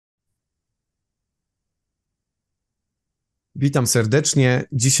Witam serdecznie.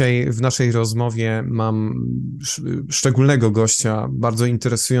 Dzisiaj w naszej rozmowie mam szczególnego gościa, bardzo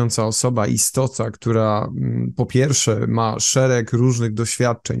interesująca osoba, istota, która po pierwsze ma szereg różnych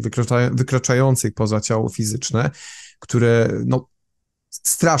doświadczeń wykraczających poza ciało fizyczne, które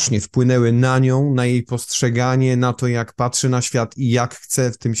strasznie wpłynęły na nią, na jej postrzeganie, na to, jak patrzy na świat i jak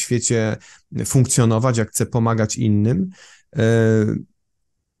chce w tym świecie funkcjonować, jak chce pomagać innym.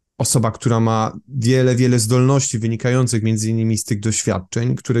 Osoba, która ma wiele zdolności wynikających między innymi z tych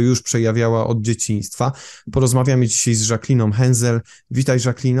doświadczeń, które już przejawiała od dzieciństwa. Porozmawiamy dzisiaj z Żakliną Hęzel. Witaj,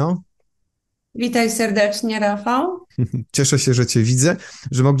 Żaklino. Witaj serdecznie, Rafał. Cieszę się, że Cię widzę,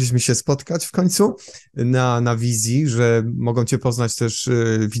 że mogliśmy się spotkać w końcu na wizji, że mogą Cię poznać też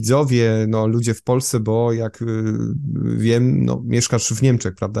widzowie, ludzie w Polsce, bo jak wiem, mieszkasz w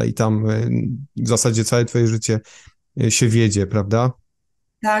Niemczech, prawda? I tam w zasadzie całe Twoje życie się wiedzie, prawda?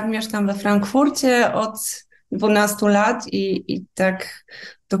 Tak, mieszkam we Frankfurcie od 12 lat i tak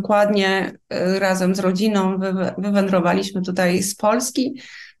dokładnie razem z rodziną wywędrowaliśmy tutaj z Polski,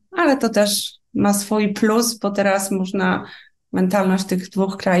 ale to też ma swój plus, bo teraz można mentalność tych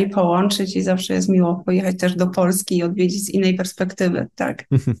dwóch krajów połączyć i zawsze jest miło pojechać też do Polski i odwiedzić z innej perspektywy, tak.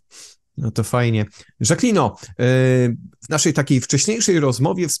 No to fajnie. Żaklino, w naszej takiej wcześniejszej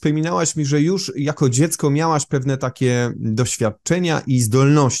rozmowie wspominałaś mi, że już jako dziecko miałaś pewne takie doświadczenia i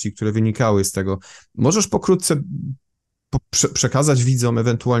zdolności, które wynikały z tego. Możesz pokrótce przekazać widzom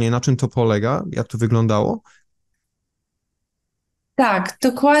ewentualnie, na czym to polega, jak to wyglądało? Tak,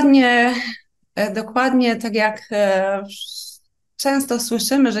 dokładnie tak jak często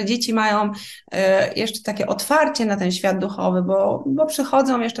słyszymy, że dzieci mają jeszcze takie otwarcie na ten świat duchowy, bo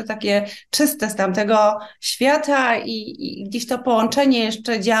przychodzą jeszcze takie czyste z tamtego świata i gdzieś to połączenie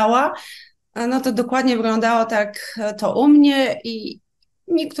jeszcze działa. No to dokładnie wyglądało tak to u mnie i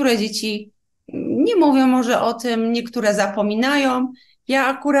niektóre dzieci nie mówią może o tym, niektóre zapominają. Ja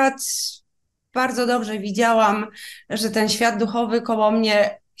akurat bardzo dobrze widziałam, że ten świat duchowy koło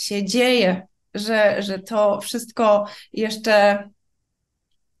mnie się dzieje, że to wszystko jeszcze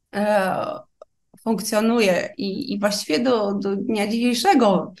funkcjonuje i właściwie do dnia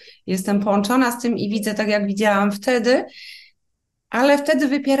dzisiejszego jestem połączona z tym i widzę tak, jak widziałam wtedy, ale wtedy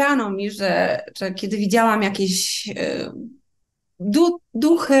wypierano mi, że kiedy widziałam jakieś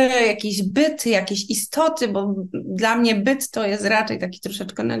duchy, jakieś byty, jakieś istoty, bo dla mnie byt to jest raczej taki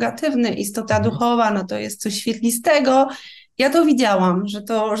troszeczkę negatywny, istota duchowa, no to jest coś świetlistego. Ja to widziałam, że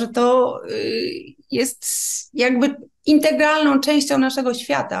to jest jakby integralną częścią naszego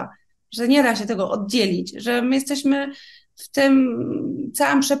świata, że nie da się tego oddzielić, że my jesteśmy w tym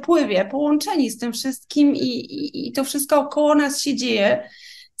całym przepływie połączeni z tym wszystkim i to wszystko około nas się dzieje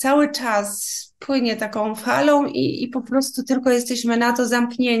cały czas, płynie taką falą i po prostu tylko jesteśmy na to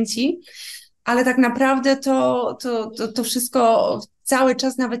zamknięci, ale tak naprawdę to wszystko cały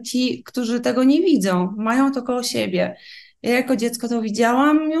czas, nawet ci, którzy tego nie widzą, mają to koło siebie. Ja jako dziecko to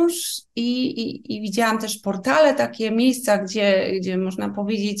widziałam już i widziałam też portale, takie miejsca, gdzie można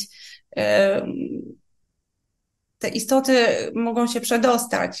powiedzieć, te istoty mogą się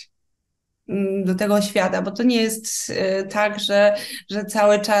przedostać do tego świata, bo to nie jest tak, że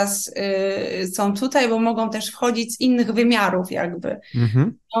cały czas są tutaj, bo mogą też wchodzić z innych wymiarów jakby.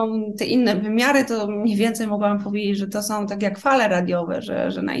 Mhm. Te inne wymiary to mniej więcej mogłam powiedzieć, że to są tak jak fale radiowe,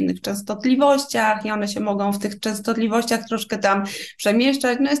 że na innych częstotliwościach i one się mogą w tych częstotliwościach troszkę tam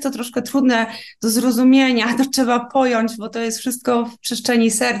przemieszczać. No jest to troszkę trudne do zrozumienia, to trzeba pojąć, bo to jest wszystko w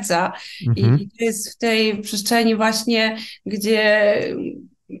przestrzeni serca i to jest w tej przestrzeni właśnie, gdzie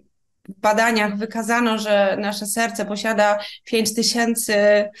w badaniach wykazano, że nasze serce posiada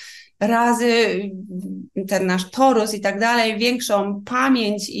 5000 razy ten nasz torus i tak dalej, większą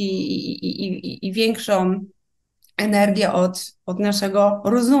pamięć i większą energię od naszego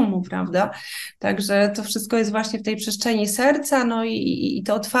rozumu, prawda? Także to wszystko jest właśnie w tej przestrzeni serca, no i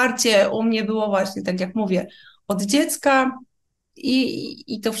to otwarcie u mnie było właśnie, tak jak mówię, od dziecka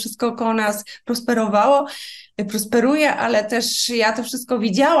i to wszystko koło nas prosperuje, ale też ja to wszystko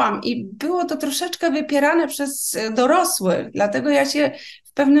widziałam i było to troszeczkę wypierane przez dorosłych, dlatego ja się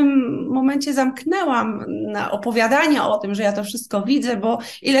w pewnym momencie zamknęłam na opowiadanie o tym, że ja to wszystko widzę, bo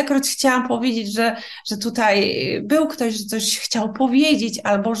ilekroć chciałam powiedzieć, że tutaj był ktoś, że coś chciał powiedzieć,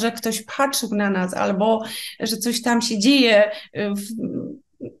 albo że ktoś patrzył na nas, albo że coś tam się dzieje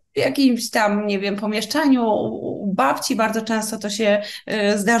w jakimś tam, nie wiem, pomieszczeniu u babci, bardzo często to się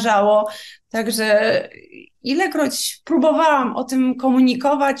zdarzało. Także ilekroć próbowałam o tym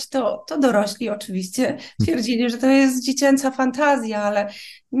komunikować, to dorośli oczywiście twierdzili, że to jest dziecięca fantazja, ale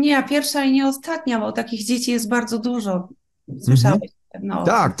nie pierwsza i nie ostatnia, bo takich dzieci jest bardzo dużo. Mhm. Słyszałeś? No,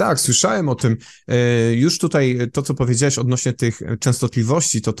 Tak, tak, słyszałem o tym. Już tutaj to, co powiedziałeś odnośnie tych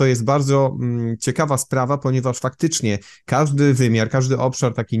częstotliwości, to jest bardzo ciekawa sprawa, ponieważ faktycznie każdy wymiar, każdy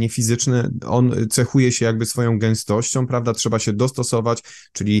obszar taki niefizyczny, on cechuje się jakby swoją gęstością, prawda? Trzeba się dostosować,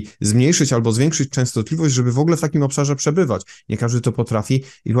 czyli zmniejszyć albo zwiększyć częstotliwość, żeby w ogóle w takim obszarze przebywać. Nie każdy to potrafi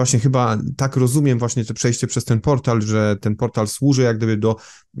i właśnie chyba tak rozumiem właśnie to przejście przez ten portal, że ten portal służy jak gdyby do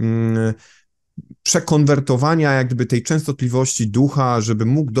przekonwertowania jak gdyby tej częstotliwości ducha, żeby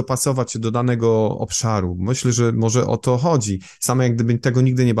mógł dopasować się do danego obszaru. Myślę, że może o to chodzi. Sam jak gdyby tego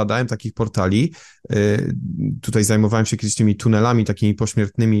nigdy nie badałem, takich portali. Tutaj zajmowałem się kiedyś tymi tunelami takimi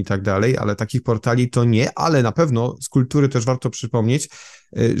pośmiertnymi i tak dalej, ale takich portali to nie, ale na pewno z kultury też warto przypomnieć,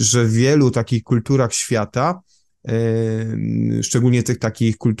 że w wielu takich kulturach świata, szczególnie tych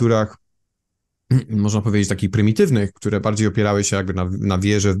takich kulturach można powiedzieć, takich prymitywnych, które bardziej opierały się jakby na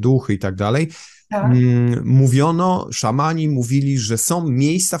wierze w duchy i tak dalej, tak. mówiono, szamani mówili, że są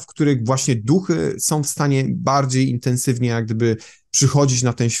miejsca, w których właśnie duchy są w stanie bardziej intensywnie jak gdyby przychodzić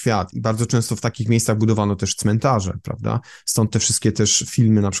na ten świat i bardzo często w takich miejscach budowano też cmentarze, prawda? Stąd te wszystkie też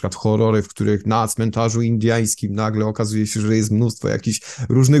filmy, na przykład horrory, w których na cmentarzu indyjskim nagle okazuje się, że jest mnóstwo jakichś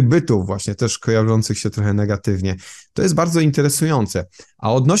różnych bytów właśnie też kojarzących się trochę negatywnie. To jest bardzo interesujące.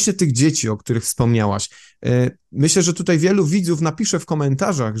 A odnośnie tych dzieci, o których wspomniałaś, myślę, że tutaj wielu widzów napisze w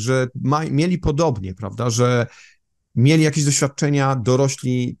komentarzach, że mieli podobnie, prawda, że mieli jakieś doświadczenia,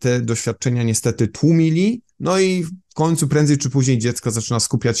 dorośli te doświadczenia niestety tłumili, no i w końcu prędzej czy później dziecko zaczyna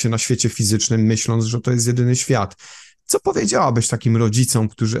skupiać się na świecie fizycznym, myśląc, że to jest jedyny świat. Co powiedziałabyś takim rodzicom,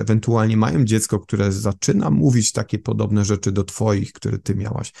 którzy ewentualnie mają dziecko, które zaczyna mówić takie podobne rzeczy do twoich, które ty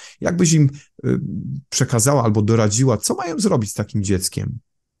miałaś? Jak byś im przekazała albo doradziła, co mają zrobić z takim dzieckiem?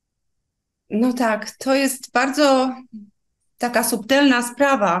 No tak, to jest bardzo taka subtelna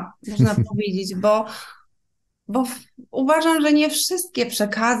sprawa, można powiedzieć, bo uważam, że nie wszystkie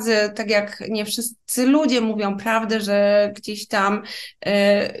przekazy, tak jak nie wszyscy ludzie mówią prawdę, że gdzieś tam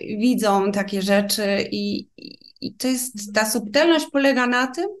widzą takie rzeczy i to jest, ta subtelność polega na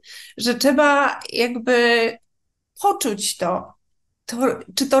tym, że trzeba jakby poczuć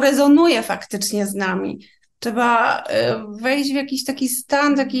czy to rezonuje faktycznie z nami. Trzeba wejść w jakiś taki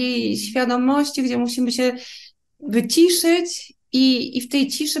stan takiej świadomości, gdzie musimy się wyciszyć i w tej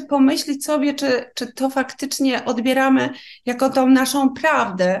ciszy pomyśleć sobie, czy to faktycznie odbieramy jako tą naszą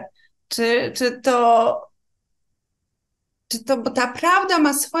prawdę, bo ta prawda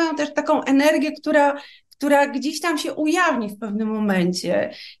ma swoją też taką energię, która gdzieś tam się ujawni w pewnym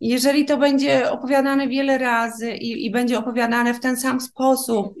momencie. I jeżeli to będzie opowiadane wiele razy i będzie opowiadane w ten sam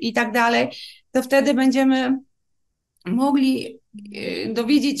sposób i tak dalej, to wtedy będziemy mogli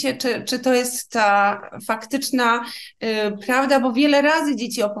dowiedzieć się, czy to jest ta faktyczna prawda, bo wiele razy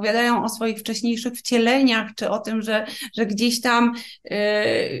dzieci opowiadają o swoich wcześniejszych wcieleniach, czy o tym, że gdzieś tam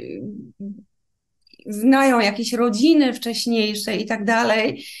znają jakieś rodziny wcześniejsze i tak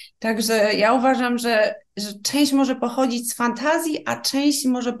dalej. Także ja uważam, że część może pochodzić z fantazji, a część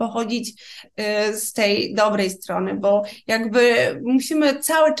może pochodzić z tej dobrej strony, bo jakby musimy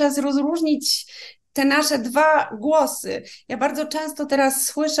cały czas rozróżnić te nasze dwa głosy. Ja bardzo często teraz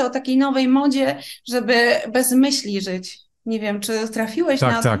słyszę o takiej nowej modzie, żeby bez myśli żyć. Nie wiem, czy trafiłeś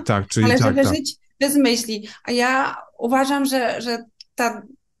na to, Tak, czyli ale żeby tak. żyć bez myśli. A ja uważam, że ta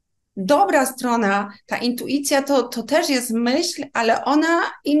dobra strona, ta intuicja to też jest myśl, ale ona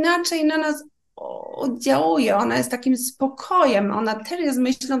inaczej na nas oddziałuje, ona jest takim spokojem, ona też jest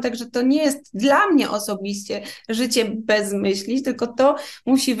myślą, także to nie jest dla mnie osobiście życie bez myśli, tylko to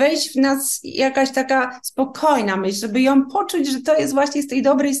musi wejść w nas jakaś taka spokojna myśl, żeby ją poczuć, że to jest właśnie z tej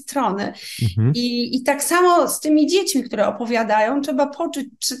dobrej strony. Mhm. I tak samo z tymi dziećmi, które opowiadają, trzeba poczuć,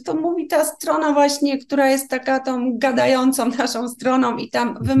 czy to mówi ta strona właśnie, która jest taka tą gadającą naszą stroną i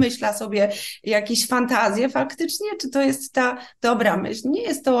tam wymyśla sobie jakieś fantazje faktycznie, czy to jest ta dobra myśl. Nie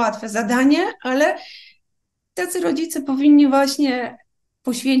jest to łatwe zadanie, ale tacy rodzice powinni właśnie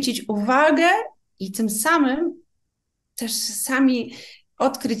poświęcić uwagę i tym samym też sami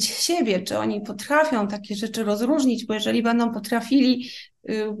odkryć siebie, czy oni potrafią takie rzeczy rozróżnić, bo jeżeli będą potrafili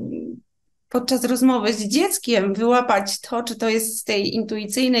podczas rozmowy z dzieckiem wyłapać to, czy to jest z tej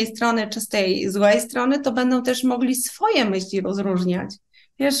intuicyjnej strony, czy z tej złej strony, to będą też mogli swoje myśli rozróżniać.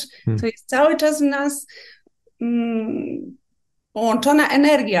 Wiesz, to jest cały czas w nas połączona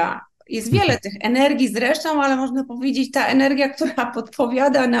energia. Jest wiele tych energii zresztą, ale można powiedzieć, ta energia, która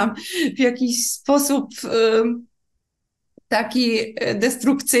podpowiada nam w jakiś sposób taki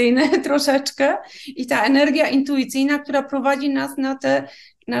destrukcyjny troszeczkę i ta energia intuicyjna, która prowadzi nas na te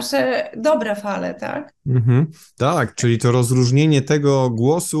nasze dobre fale, tak? Tak, czyli to rozróżnienie tego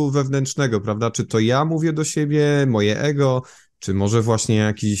głosu wewnętrznego, prawda? Czy to ja mówię do siebie, moje ego, Czy może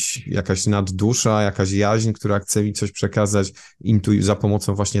właśnie jakaś naddusza, jakaś jaźń, która chce mi coś przekazać za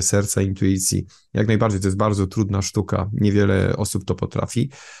pomocą właśnie serca, intuicji. Jak najbardziej, to jest bardzo trudna sztuka. Niewiele osób to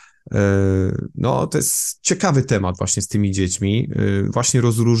potrafi. No, to jest ciekawy temat właśnie z tymi dziećmi. Właśnie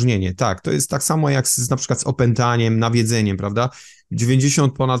rozróżnienie. Tak, to jest tak samo jak na przykład z opętaniem, nawiedzeniem, prawda?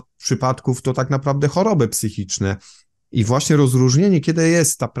 90 ponad przypadków to tak naprawdę choroby psychiczne. I właśnie rozróżnienie, kiedy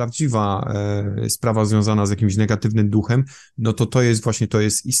jest ta prawdziwa sprawa związana z jakimś negatywnym duchem, no to jest właśnie, to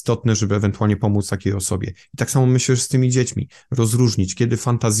jest istotne, żeby ewentualnie pomóc takiej osobie. I tak samo myślę, że z tymi dziećmi. Rozróżnić, kiedy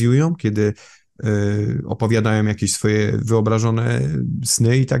fantazjują, kiedy opowiadają jakieś swoje wyobrażone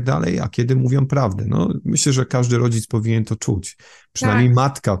sny i tak dalej, a kiedy mówią prawdę. No, myślę, że każdy rodzic powinien to czuć. Przynajmniej Tak.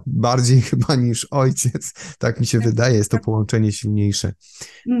 matka, bardziej chyba niż ojciec. Tak mi się wydaje, jest to połączenie silniejsze.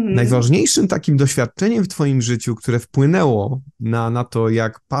 Najważniejszym takim doświadczeniem w twoim życiu, które wpłynęło na to,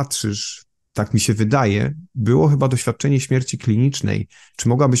 jak patrzysz, tak mi się wydaje, było chyba doświadczenie śmierci klinicznej. Czy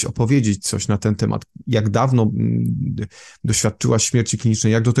mogłabyś opowiedzieć coś na ten temat? Jak dawno doświadczyłaś śmierci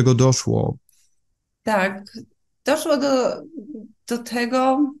klinicznej? Jak do tego doszło? Tak, doszło do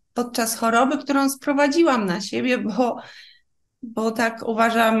tego podczas choroby, którą sprowadziłam na siebie, bo tak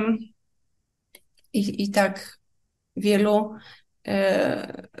uważam i tak wielu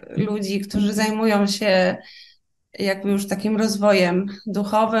ludzi, którzy zajmują się jakby już takim rozwojem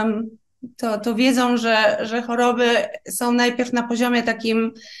duchowym, to wiedzą, że choroby są najpierw na poziomie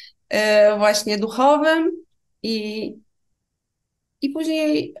takim właśnie duchowym i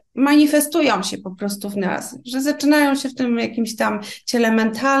później manifestują się po prostu w nas, że zaczynają się w tym jakimś tam ciele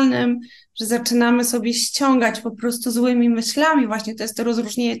mentalnym, że zaczynamy sobie ściągać po prostu złymi myślami. Właśnie to jest to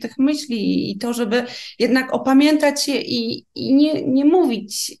rozróżnienie tych myśli i to, żeby jednak opamiętać się i nie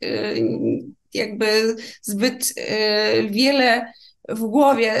mówić jakby zbyt wiele w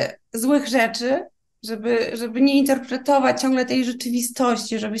głowie złych rzeczy, żeby nie interpretować ciągle tej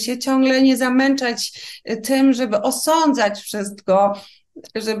rzeczywistości, żeby się ciągle nie zamęczać tym, żeby osądzać wszystko,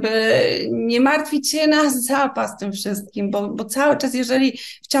 żeby nie martwić się na zapas tym wszystkim, bo cały czas, jeżeli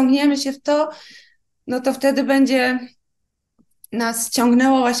wciągniemy się w to, no to wtedy będzie nas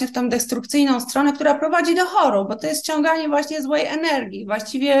ciągnęło właśnie w tą destrukcyjną stronę, która prowadzi do chorób, bo to jest ściąganie właśnie złej energii.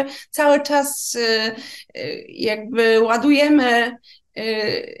 Właściwie cały czas jakby ładujemy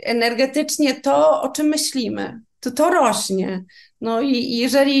energetycznie to, o czym myślimy. To rośnie. No i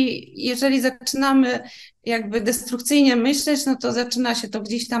jeżeli zaczynamy jakby destrukcyjnie myśleć, no to zaczyna się to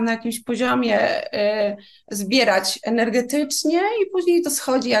gdzieś tam na jakimś poziomie zbierać energetycznie i później to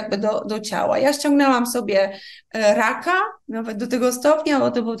schodzi jakby do ciała. Ja ściągnęłam sobie raka, nawet do tego stopnia,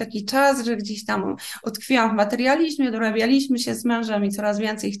 bo to był taki czas, że gdzieś tam utkwiłam w materializmie, dorabialiśmy się z mężem i coraz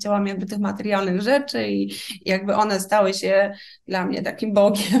więcej chciałam jakby tych materialnych rzeczy i jakby one stały się dla mnie takim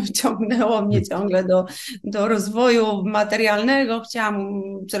Bogiem, ciągnęło mnie ciągle do rozwoju materialnego, chciałam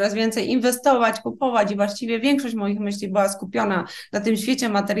coraz więcej inwestować, kupować i właściwie większość moich myśli była skupiona na tym świecie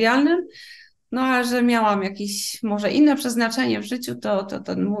materialnym, no a że miałam jakieś może inne przeznaczenie w życiu, to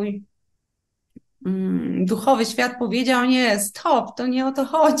ten mój duchowy świat powiedział, nie, stop, to nie o to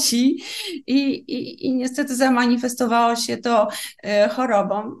chodzi i niestety zamanifestowało się to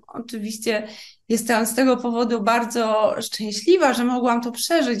chorobą. Oczywiście jestem z tego powodu bardzo szczęśliwa, że mogłam to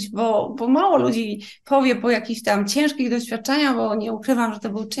przeżyć, bo mało ludzi powie po jakichś tam ciężkich doświadczeniach, bo nie ukrywam, że to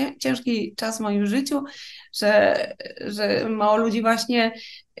był ciężki czas w moim życiu, że mało ludzi właśnie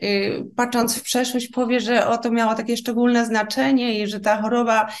patrząc w przeszłość powie, że to miało takie szczególne znaczenie i że ta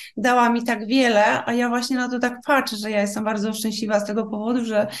choroba dała mi tak wiele, a ja właśnie na to tak patrzę, że ja jestem bardzo szczęśliwa z tego powodu,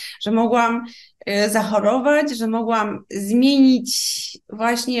 że mogłam zachorować, że mogłam zmienić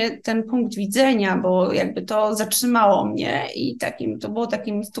właśnie ten punkt widzenia, bo jakby to zatrzymało mnie i to było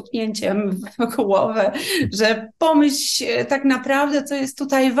takim stuknięciem w głowę, że pomyśl tak naprawdę, co jest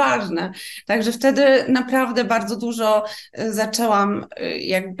tutaj ważne. Także wtedy naprawdę bardzo dużo zaczęłam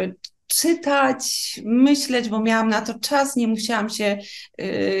jakby czytać, myśleć, bo miałam na to czas, nie musiałam się,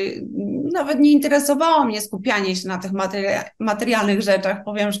 nawet nie interesowało mnie skupianie się na tych materialnych rzeczach,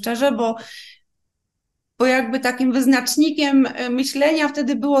 powiem szczerze, bo jakby takim wyznacznikiem myślenia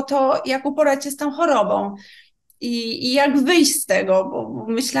wtedy było to, jak uporać się z tą chorobą i jak wyjść z tego, bo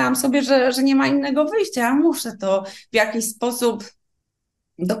myślałam sobie, że nie ma innego wyjścia, ja muszę to w jakiś sposób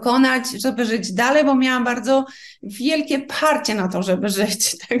dokonać, żeby żyć dalej, bo miałam bardzo wielkie parcie na to, żeby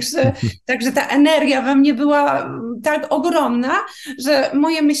żyć. Także ta energia we mnie była tak ogromna, że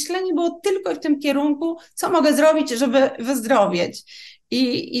moje myślenie było tylko w tym kierunku, co mogę zrobić, żeby wyzdrowieć.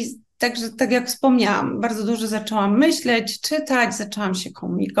 I Także tak jak wspomniałam, bardzo dużo zaczęłam myśleć, czytać, zaczęłam się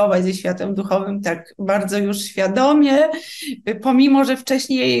komunikować ze światem duchowym tak bardzo już świadomie, pomimo że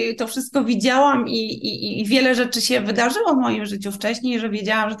wcześniej to wszystko widziałam i wiele rzeczy się wydarzyło w moim życiu wcześniej, że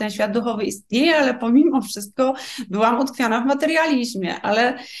wiedziałam, że ten świat duchowy istnieje, ale pomimo wszystko byłam utkwiona w materializmie,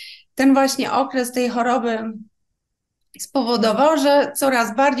 ale ten właśnie okres tej choroby spowodował, że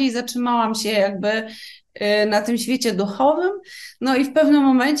coraz bardziej zatrzymałam się jakby na tym świecie duchowym, no i w pewnym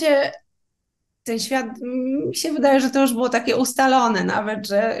momencie ten świat, mi się wydaje, że to już było takie ustalone nawet,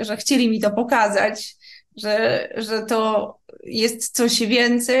 że chcieli mi to pokazać, że to jest coś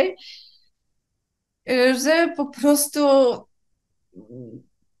więcej, że po prostu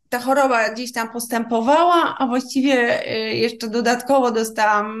ta choroba gdzieś tam postępowała, a właściwie jeszcze dodatkowo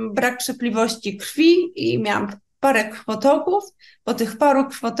dostałam brak krzepliwości krwi i miałam parę krwotoków. Po tych paru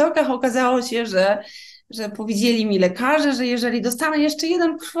krwotokach okazało się, że powiedzieli mi lekarze, że jeżeli dostanę jeszcze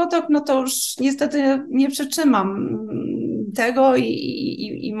jeden krwotok, no to już niestety nie przetrzymam tego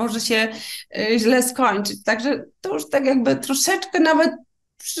i może się źle skończyć. Także to już tak jakby troszeczkę nawet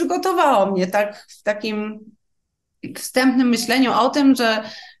przygotowało mnie tak w takim wstępnym myśleniu o tym,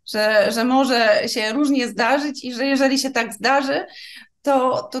 że może się różnie zdarzyć i że jeżeli się tak zdarzy,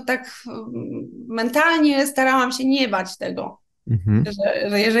 to tak mentalnie starałam się nie bać tego.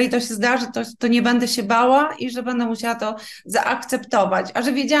 Że jeżeli to się zdarzy, to nie będę się bała i że będę musiała to zaakceptować. A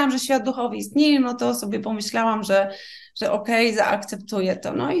że wiedziałam, że świat duchowy istnieje, no to sobie pomyślałam, że okej, zaakceptuję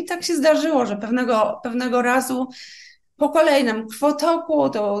to. No i tak się zdarzyło, że pewnego razu po kolejnym krwotoku,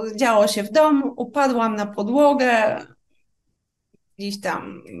 to działo się w domu, upadłam na podłogę, gdzieś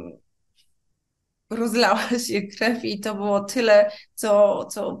tam rozlała się krew i to było tyle,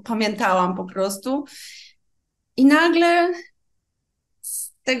 co pamiętałam po prostu. I nagle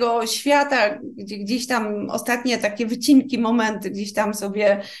z tego świata, gdzie gdzieś tam ostatnie takie wycinki, momenty, gdzieś tam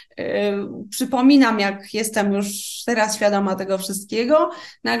sobie przypominam, jak jestem już teraz świadoma tego wszystkiego,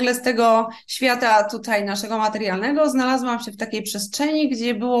 nagle z tego świata tutaj naszego materialnego znalazłam się w takiej przestrzeni,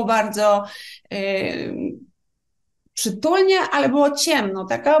 gdzie było bardzo przytulnie, ale było ciemno.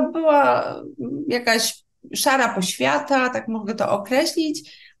 Taka była jakaś szara poświata, tak mogę to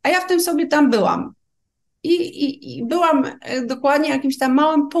określić, a ja w tym sobie tam byłam. I byłam dokładnie jakimś tam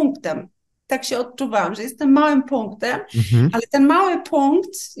małym punktem. Tak się odczuwałam, że jestem małym punktem, ale ten mały punkt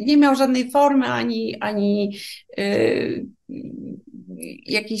nie miał żadnej formy ani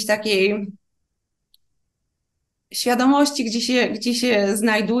jakiejś takiej świadomości, gdzie się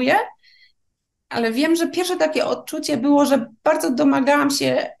znajduje. Ale wiem, że pierwsze takie odczucie było, że bardzo domagałam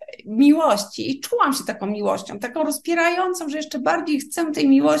się miłości i czułam się taką miłością, taką rozpierającą, że jeszcze bardziej chcę tej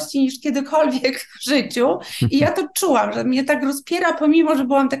miłości niż kiedykolwiek w życiu. I ja to czułam, że mnie tak rozpiera, pomimo że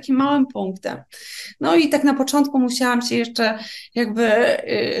byłam takim małym punktem. No i tak na początku musiałam się jeszcze jakby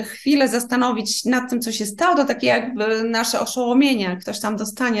chwilę zastanowić nad tym, co się stało. To takie jakby nasze oszołomienie. Ktoś tam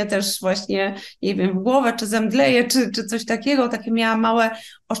dostanie też właśnie, nie wiem, w głowę, czy zemdleje, czy coś takiego. Takie miałam małe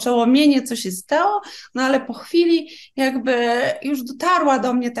oszołomienie, co się stało. No ale po chwili jakby już dotarła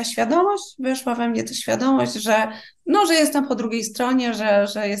do mnie ta świadomość, weszła we mnie ta świadomość, że jestem po drugiej stronie,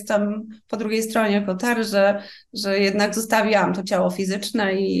 że jestem po drugiej stronie kotery, że jednak zostawiłam to ciało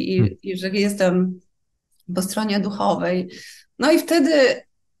fizyczne i że jestem po stronie duchowej. No i wtedy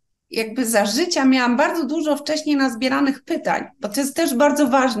jakby za życia miałam bardzo dużo wcześniej nazbieranych pytań, bo to jest też bardzo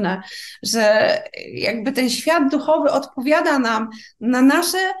ważne, że jakby ten świat duchowy odpowiada nam na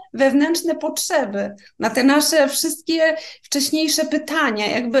nasze wewnętrzne potrzeby, na te nasze wszystkie wcześniejsze pytania,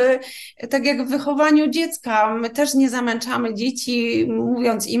 jakby tak jak w wychowaniu dziecka, my też nie zamęczamy dzieci,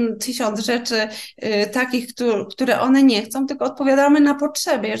 mówiąc im 1000 rzeczy takich, które one nie chcą, tylko odpowiadamy na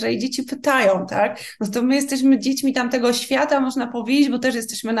potrzeby. Jeżeli dzieci pytają, tak, no to my jesteśmy dziećmi tamtego świata, można powiedzieć, bo też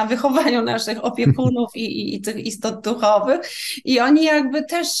jesteśmy na wychowaniu naszych opiekunów i tych istot duchowych i oni jakby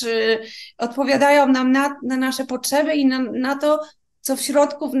też odpowiadają nam na nasze potrzeby i na to, co w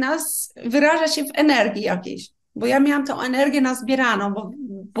środku w nas wyraża się w energii jakiejś. Bo ja miałam tą energię nazbieraną,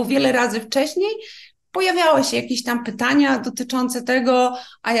 bo wiele razy wcześniej pojawiały się jakieś tam pytania dotyczące tego,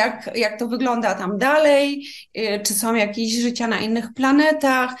 a jak to wygląda tam dalej, czy są jakieś życia na innych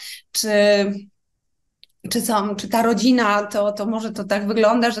planetach, czy ta rodzina, to może to tak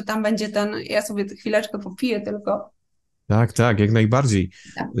wygląda, że tam będzie ja sobie chwileczkę popiję tylko. Tak, jak najbardziej.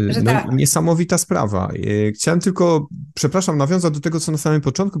 Tak. Niesamowita sprawa. Chciałem tylko, przepraszam, nawiązać do tego, co na samym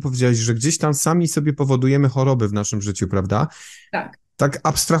początku powiedziałeś, że gdzieś tam sami sobie powodujemy choroby w naszym życiu, prawda? Tak. Tak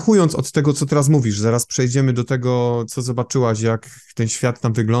abstrahując od tego, co teraz mówisz, zaraz przejdziemy do tego, co zobaczyłaś, jak ten świat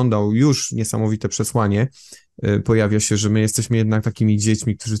tam wyglądał, już niesamowite przesłanie pojawia się, że my jesteśmy jednak takimi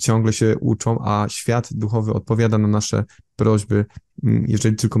dziećmi, którzy ciągle się uczą, a świat duchowy odpowiada na nasze prośby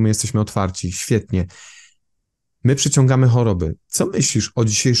jeżeli tylko my jesteśmy otwarci. Świetnie. My przyciągamy choroby. Co myślisz o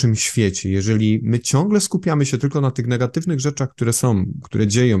dzisiejszym świecie, jeżeli my ciągle skupiamy się tylko na tych negatywnych rzeczach, które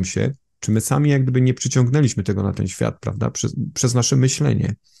dzieją się, czy my sami jak gdyby nie przyciągnęliśmy tego na ten świat, prawda, przez nasze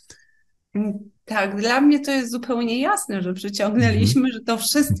myślenie? Tak, dla mnie to jest zupełnie jasne, że przyciągnęliśmy, że to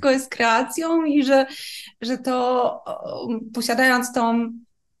wszystko jest kreacją i że to posiadając tą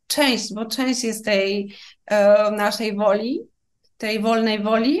część, bo część jest tej naszej woli, tej wolnej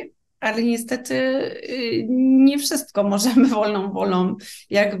woli, ale niestety nie wszystko możemy wolną wolą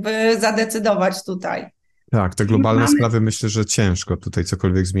jakby zadecydować tutaj. Tak, te globalne sprawy myślę, że ciężko tutaj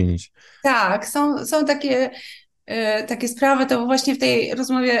cokolwiek zmienić. Tak, są takie sprawy, to właśnie w tej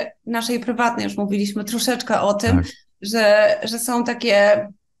rozmowie naszej prywatnej już mówiliśmy troszeczkę o tym, Tak. że są takie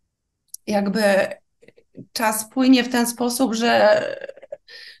jakby czas płynie w ten sposób,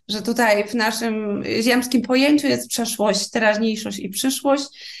 że tutaj w naszym ziemskim pojęciu jest przeszłość, teraźniejszość i przyszłość,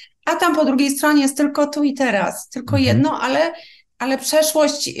 a tam po drugiej stronie jest tylko tu i teraz, tylko jedno, ale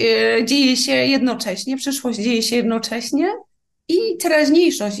przeszłość dzieje się jednocześnie, przyszłość dzieje się jednocześnie i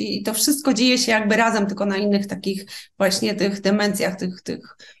teraźniejszość i to wszystko dzieje się jakby razem, tylko na innych takich właśnie tych dymencjach, tych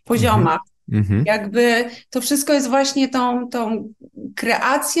poziomach. Jakby to wszystko jest właśnie tą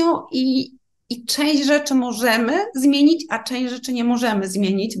kreacją i część rzeczy możemy zmienić, a część rzeczy nie możemy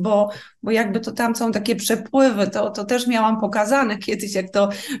zmienić, bo jakby to tam są takie przepływy, to też miałam pokazane kiedyś, jak to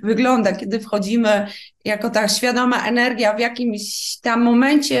wygląda, kiedy wchodzimy jako ta świadoma energia w jakimś tam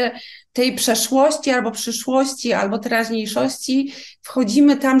momencie tej przeszłości albo przyszłości, albo teraźniejszości,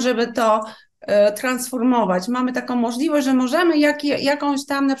 wchodzimy tam, żeby to transformować. Mamy taką możliwość, że możemy jakąś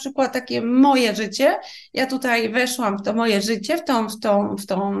tam na przykład takie moje życie, ja tutaj weszłam w to moje życie, w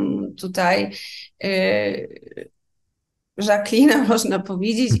tą tutaj Żaklinę, można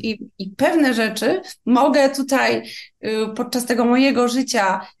powiedzieć, i pewne rzeczy mogę tutaj podczas tego mojego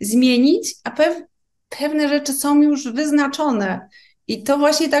życia zmienić, a pewne rzeczy są już wyznaczone. I to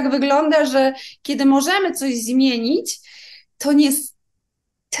właśnie tak wygląda, że kiedy możemy coś zmienić, to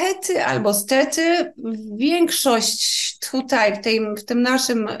niestety albo stety większość tutaj w tym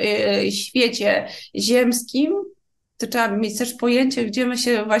naszym świecie ziemskim, to trzeba mieć też pojęcie, gdzie my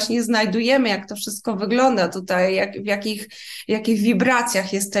się właśnie znajdujemy, jak to wszystko wygląda tutaj, w jakich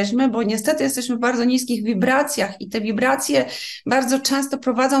wibracjach jesteśmy, bo niestety jesteśmy w bardzo niskich wibracjach i te wibracje bardzo często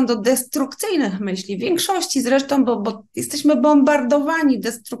prowadzą do destrukcyjnych myśli. W większości zresztą, bo jesteśmy bombardowani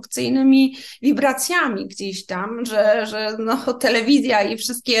destrukcyjnymi wibracjami gdzieś tam, że no, telewizja i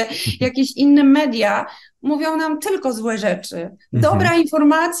wszystkie jakieś inne media mówią nam tylko złe rzeczy. Dobra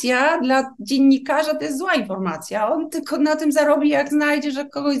informacja dla dziennikarza to jest zła informacja. On tylko na tym zarobi, jak znajdzie, że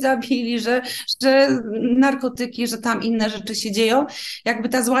kogoś zabili, że narkotyki, że tam inne rzeczy się dzieją. Jakby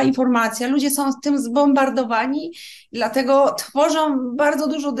ta zła informacja. Ludzie są tym zbombardowani, dlatego tworzą bardzo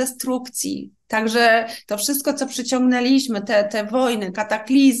dużo destrukcji. Także to wszystko, co przyciągnęliśmy, te wojny,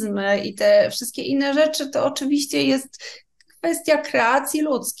 kataklizmy i te wszystkie inne rzeczy, to oczywiście jest kwestia kreacji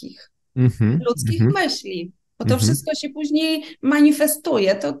ludzkich myśli, bo to wszystko się później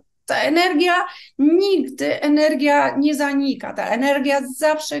manifestuje. Ta energia nigdy nie zanika. Ta energia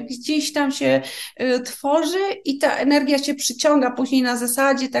zawsze gdzieś tam się tworzy i ta energia się przyciąga później na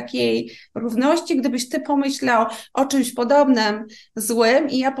zasadzie takiej równości. Gdybyś ty pomyślał o czymś podobnym złym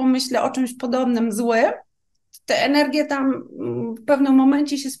i ja pomyślę o czymś podobnym złym, te energie tam w pewnym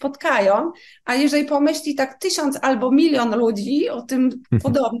momencie się spotkają, a jeżeli pomyśli tak 1000 albo 1 000 000 ludzi o tym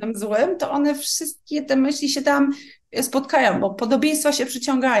podobnym złym, to one wszystkie te myśli się tam spotkają, bo podobieństwa się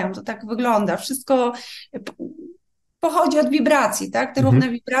przyciągają, to tak wygląda. Wszystko pochodzi od wibracji, tak? Te równe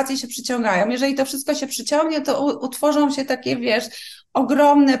wibracje się przyciągają. Jeżeli to wszystko się przyciągnie, to utworzą się takie, wiesz,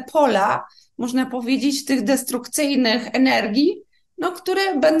 ogromne pola, można powiedzieć, tych destrukcyjnych energii, no,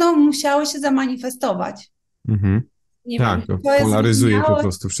 które będą musiały się zamanifestować. Nie tak, wiem, to polaryzuje po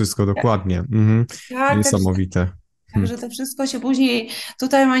prostu wszystko dokładnie. Tak, Niesamowite. Także to wszystko się później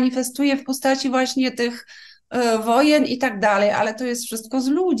tutaj manifestuje w postaci właśnie tych wojen i tak dalej, ale to jest wszystko z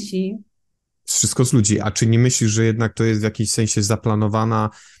ludzi. Wszystko z ludzi. A czy nie myślisz, że jednak to jest w jakimś sensie zaplanowana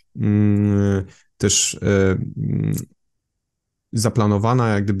też zaplanowana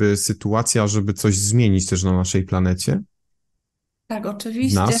jak gdyby sytuacja, żeby coś zmienić też na naszej planecie? Tak,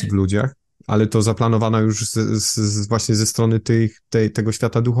 oczywiście. W nas, w ludziach? Ale to zaplanowana już właśnie ze strony tego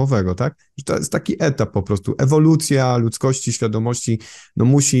świata duchowego, tak? Że to jest taki etap po prostu. Ewolucja ludzkości, świadomości, no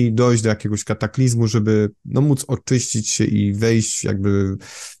musi dojść do jakiegoś kataklizmu, żeby no móc oczyścić się i wejść jakby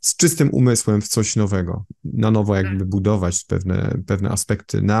z czystym umysłem w coś nowego. Na nowo jakby budować pewne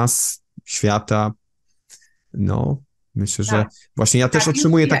aspekty nas, świata, no. Myślę, że Tak, właśnie ja też tak, już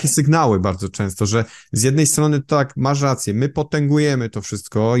otrzymuję takie wiem. sygnały bardzo często, że z jednej strony tak, masz rację, my potęgujemy to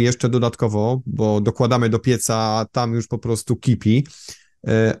wszystko jeszcze dodatkowo, bo dokładamy do pieca, a tam już po prostu kipi,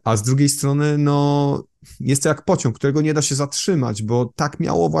 a z drugiej strony, no, jest to jak pociąg, którego nie da się zatrzymać, bo tak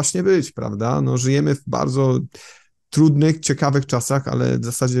miało właśnie być, prawda? No, żyjemy w bardzo trudnych, ciekawych czasach, ale w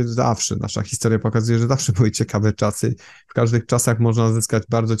zasadzie zawsze nasza historia pokazuje, że zawsze były ciekawe czasy. W każdych czasach można zyskać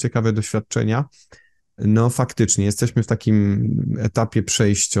bardzo ciekawe doświadczenia. No faktycznie, jesteśmy w takim etapie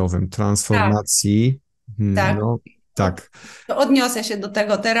przejściowym, Tak, transformacji. tak. No tak. To odniosę się do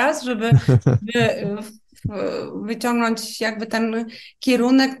tego teraz, żeby wyciągnąć jakby ten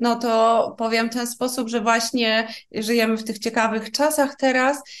kierunek, no to powiem w ten sposób, że właśnie żyjemy w tych ciekawych czasach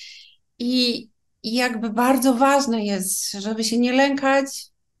teraz i, i jakby bardzo ważne jest, żeby się nie lękać,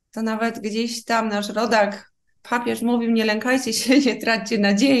 to nawet gdzieś tam nasz rodak, papież mówił, nie lękajcie się, nie traćcie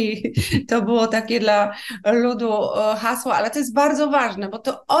nadziei. To było takie dla ludu hasło, ale to jest bardzo ważne, bo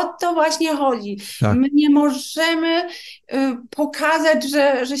to o to właśnie chodzi. Tak. My nie możemy pokazać,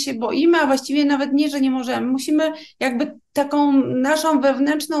 że się boimy, a właściwie nawet nie, że nie możemy. Musimy jakby taką naszą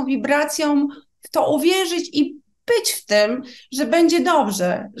wewnętrzną wibracją w to uwierzyć i być w tym, że będzie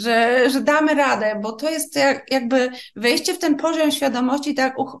dobrze, że damy radę, bo to jest jakby wejście w ten poziom świadomości, tak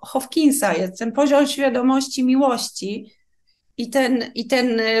jak u Hawkinsa jest, ten poziom świadomości miłości. I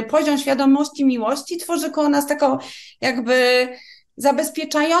ten poziom świadomości miłości tworzy koło nas taką jakby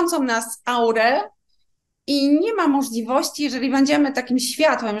zabezpieczającą nas aurę, i nie ma możliwości, jeżeli będziemy takim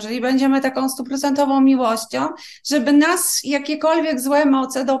światłem, jeżeli będziemy taką stuprocentową miłością, żeby nas jakiekolwiek złe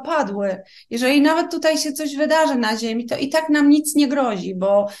emocje dopadły. Jeżeli nawet tutaj się coś wydarzy na Ziemi, to i tak nam nic nie grozi,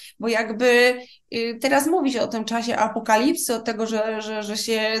 bo jakby teraz mówi się o tym czasie apokalipsy, od tego, że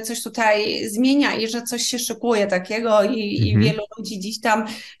się coś tutaj zmienia i że coś się szykuje takiego i Mhm. wielu ludzi dziś tam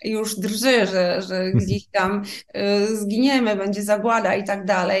już drży, że gdzieś tam zginiemy, będzie zagłada i tak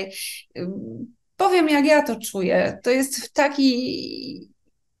dalej. Powiem, jak ja to czuję. To jest w taki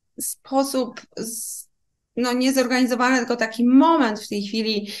sposób, no niezorganizowany, tylko taki moment w tej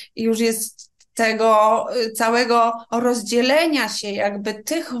chwili już jest tego całego rozdzielenia się jakby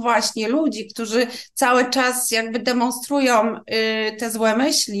tych właśnie ludzi, którzy cały czas jakby demonstrują te złe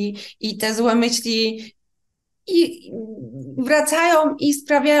myśli i te złe myśli i wracają i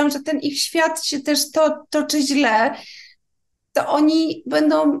sprawiają, że ten ich świat się też toczy źle, to oni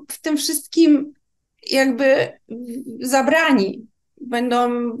będą w tym wszystkim jakby zabrani. Będą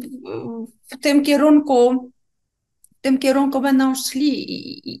w tym kierunku będą szli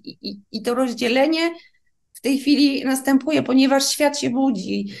i to rozdzielenie w tej chwili następuje, ponieważ świat się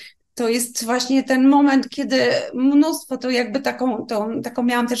budzi. To jest właśnie ten moment, kiedy mnóstwo, to jakby taką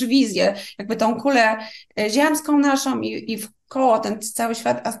miałam też wizję, jakby tą kulę ziemską naszą i wkoło ten cały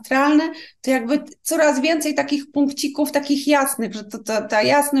świat astralny, to jakby coraz więcej takich punkcików, takich jasnych, że ta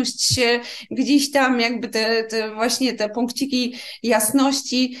jasność się gdzieś tam, jakby właśnie te punkciki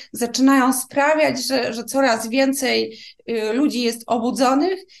jasności zaczynają sprawiać, że coraz więcej ludzi jest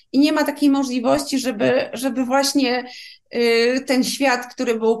obudzonych i nie ma takiej możliwości, żeby właśnie ten świat,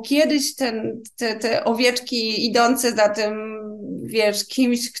 który był kiedyś, te owieczki idące za tym, wiesz,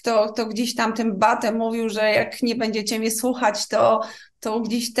 kimś, kto gdzieś tam tym batem mówił, że jak nie będziecie mnie słuchać, to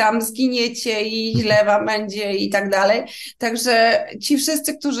gdzieś tam zginiecie i źle wam będzie i tak dalej. Także ci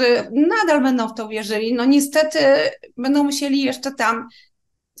wszyscy, którzy nadal będą w to wierzyli, no niestety będą musieli jeszcze tam.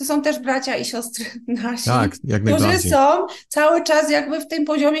 To są też bracia i siostry Tak, nasi, jak którzy najbardziej. są cały czas jakby w tym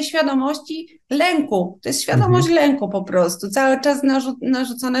poziomie świadomości lęku. To jest świadomość Mhm. lęku po prostu, cały czas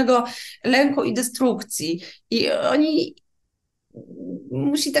narzuconego lęku i destrukcji. I oni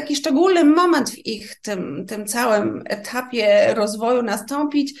musi taki szczególny moment w ich tym całym etapie rozwoju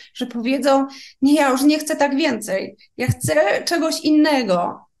nastąpić, że powiedzą, nie, ja już nie chcę tak więcej, ja chcę czegoś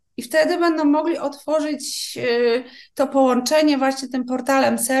innego. I wtedy będą mogli otworzyć to połączenie właśnie tym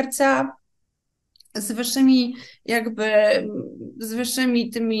portalem serca z wyższymi z wyższymi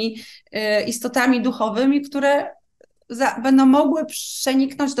tymi istotami duchowymi, które będą mogły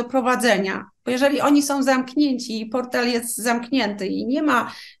przeniknąć do prowadzenia. Bo jeżeli oni są zamknięci i portal jest zamknięty i nie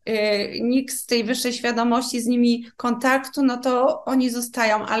ma nikt z tej wyższej świadomości z nimi kontaktu, no to oni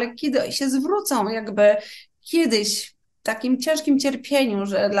zostają. Ale kiedy się zwrócą jakby kiedyś w takim ciężkim cierpieniu,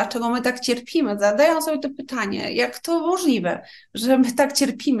 że dlaczego my tak cierpimy, zadają sobie to pytanie, jak to możliwe, że my tak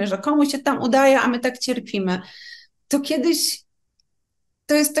cierpimy, że komuś się tam udaje, a my tak cierpimy. To kiedyś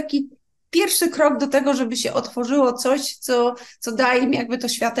to jest taki pierwszy krok do tego, żeby się otworzyło coś, co daje im jakby to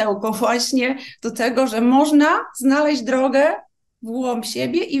światełko właśnie do tego, że można znaleźć drogę w głąb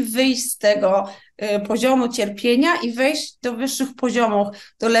siebie i wyjść z tego poziomu cierpienia i wejść do wyższych poziomów,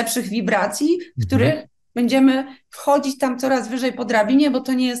 do lepszych wibracji, w Mhm. których będziemy wchodzić tam coraz wyżej po drabinie, bo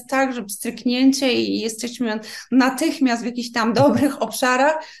to nie jest tak, że pstryknięcie i jesteśmy natychmiast w jakichś tam dobrych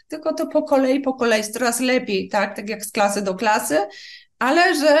obszarach, tylko to po kolei jest coraz lepiej, tak jak z klasy do klasy,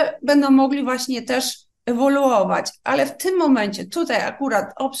 ale że będą mogli właśnie też ewoluować. Ale w tym momencie, tutaj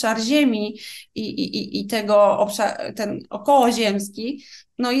akurat obszar Ziemi i tego ten okołoziemski,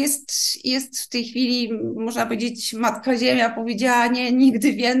 no jest w tej chwili, można powiedzieć, Matka Ziemia powiedziała, nie,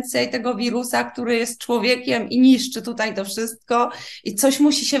 nigdy więcej tego wirusa, który jest człowiekiem i niszczy tutaj to wszystko i coś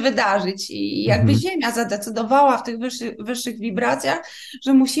musi się wydarzyć. I jakby Ziemia zadecydowała w tych wyższych wibracjach,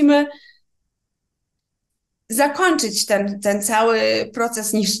 że musimy zakończyć ten cały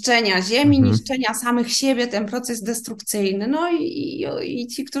proces niszczenia Ziemi, niszczenia samych siebie, ten proces destrukcyjny. No i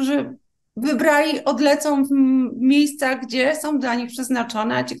ci, którzy wybrali, odlecą w miejsca, gdzie są dla nich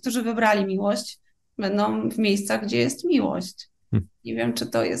przeznaczone, a ci, którzy wybrali miłość, będą w miejscach, gdzie jest miłość. Nie wiem, czy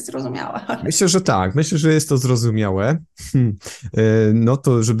to jest zrozumiałe. Myślę, że tak. Myślę, że jest to zrozumiałe. No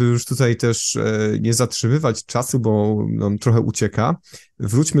to, żeby już tutaj też nie zatrzymywać czasu, bo nam trochę ucieka,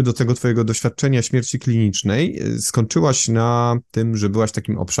 wróćmy do tego twojego doświadczenia śmierci klinicznej. Skończyłaś na tym, że byłaś w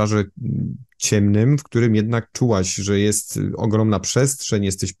takim obszarze ciemnym, w którym jednak czułaś, że jest ogromna przestrzeń,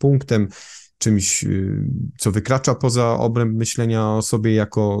 jesteś punktem, czymś, co wykracza poza obręb myślenia o sobie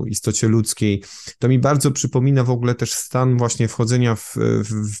jako istocie ludzkiej. To mi bardzo przypomina w ogóle też stan właśnie wchodzenia w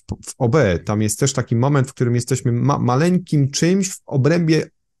OB. Tam jest też taki moment, w którym jesteśmy maleńkim czymś w obrębie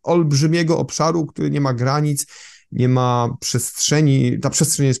olbrzymiego obszaru, który nie ma granic, nie ma przestrzeni. Ta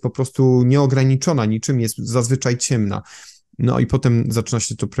przestrzeń jest po prostu nieograniczona, niczym jest zazwyczaj ciemna. No i potem zaczyna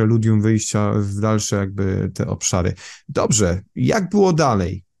się to preludium wyjścia w dalsze jakby te obszary. Dobrze, jak było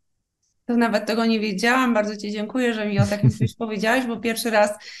dalej? To nawet tego nie wiedziałam. Bardzo Ci dziękuję, że mi o takim czymś powiedziałaś, bo pierwszy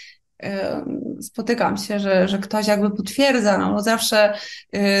raz spotykam się, że ktoś jakby potwierdza, no bo zawsze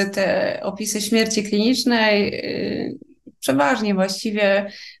te opisy śmierci klinicznej przeważnie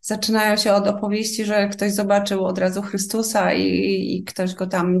właściwie zaczynają się od opowieści, że ktoś zobaczył od razu Chrystusa i ktoś go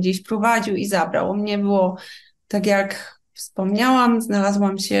tam gdzieś prowadził i zabrał. U mnie było tak jak wspomniałam,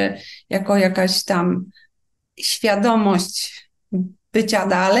 znalazłam się jako jakaś tam świadomość bycia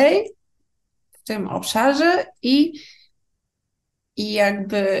dalej w tym obszarze i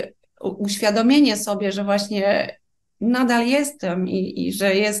jakby uświadomienie sobie, że właśnie nadal jestem i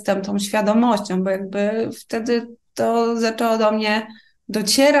że jestem tą świadomością, bo jakby wtedy to zaczęło do mnie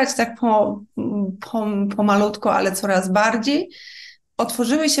docierać tak pomalutku, ale coraz bardziej.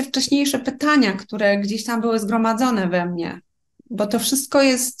 Otworzyły się wcześniejsze pytania, które gdzieś tam były zgromadzone we mnie, bo to wszystko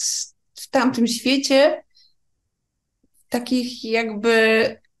jest w tamtym świecie takich jakby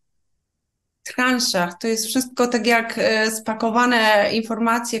transzach. To jest wszystko tak jak spakowane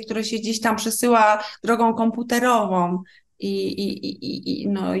informacje, które się gdzieś tam przesyła drogą komputerową.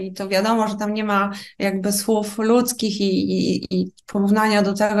 No i to wiadomo, że tam nie ma jakby słów ludzkich i porównania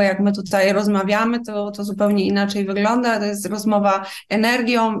do tego, jak my tutaj rozmawiamy, to zupełnie inaczej wygląda. To jest rozmowa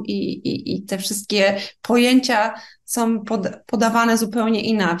energią i te wszystkie pojęcia są podawane zupełnie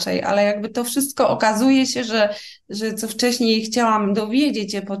inaczej, ale jakby to wszystko okazuje się, że co wcześniej chciałam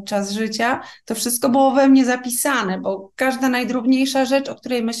dowiedzieć się podczas życia, to wszystko było we mnie zapisane, bo każda najdrobniejsza rzecz, o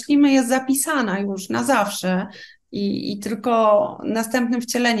której myślimy, jest zapisana już na zawsze i tylko następnym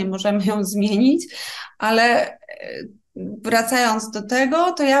wcieleniem możemy ją zmienić, ale wracając do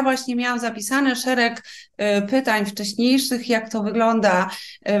tego, to ja właśnie miałam zapisane szereg pytań wcześniejszych, jak to wygląda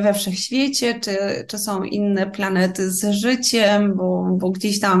we wszechświecie, czy są inne planety z życiem, bo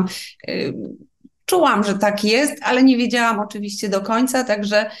gdzieś tam czułam, że tak jest, ale nie wiedziałam oczywiście do końca,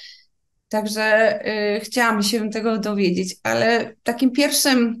 także chciałam się tego dowiedzieć, ale takim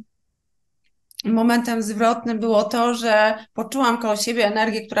pierwszym momentem zwrotnym było to, że poczułam koło siebie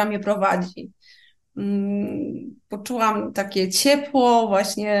energię, która mnie prowadzi. Poczułam takie ciepło,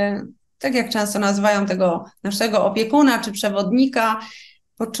 właśnie tak jak często nazywają tego naszego opiekuna czy przewodnika.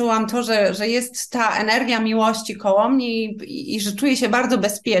 Poczułam to, że jest ta energia miłości koło mnie i że czuję się bardzo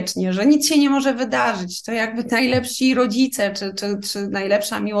bezpiecznie, że nic się nie może wydarzyć. To jakby najlepsi rodzice czy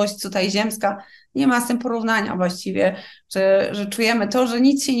najlepsza miłość tutaj ziemska. Nie ma z tym porównania właściwie, że czujemy to, że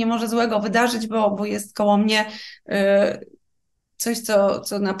nic się nie może złego wydarzyć, bo jest koło mnie coś,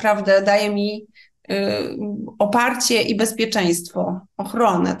 co naprawdę daje mi oparcie i bezpieczeństwo,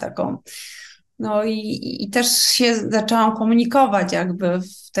 ochronę taką. No i też się zaczęłam komunikować jakby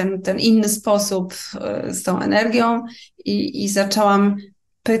w ten inny sposób z tą energią i zaczęłam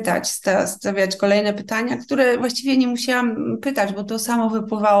pytać, stawiać kolejne pytania, które właściwie nie musiałam pytać, bo to samo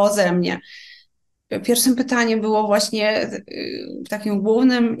wypływało ze mnie. Pierwszym pytaniem było właśnie takim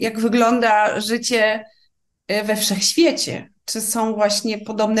głównym, jak wygląda życie we wszechświecie. Czy są właśnie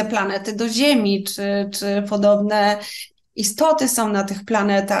podobne planety do Ziemi, czy podobne istoty są na tych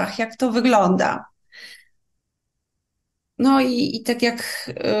planetach, jak to wygląda. No i tak jak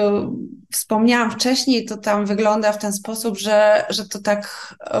wspomniałam wcześniej, to tam wygląda w ten sposób, że to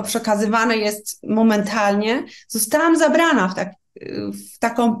tak przekazywane jest momentalnie. Zostałam zabrana w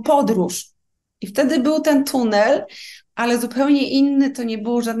taką podróż i wtedy był ten tunel, ale zupełnie inny, to nie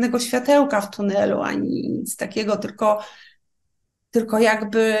było żadnego światełka w tunelu, ani nic takiego, tylko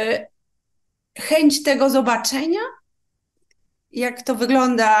jakby chęć tego zobaczenia, jak to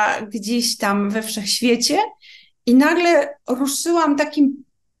wygląda gdzieś tam we wszechświecie. I nagle ruszyłam takim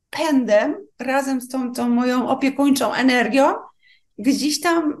pędem razem z tą moją opiekuńczą energią gdzieś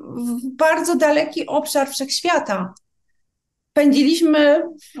tam w bardzo daleki obszar wszechświata. Pędziliśmy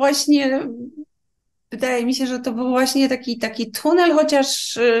właśnie, wydaje mi się, że to był właśnie taki tunel,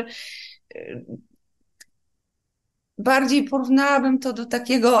 chociaż bardziej porównałabym to do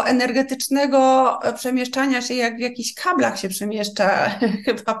takiego energetycznego przemieszczania się, jak w jakichś kablach się przemieszcza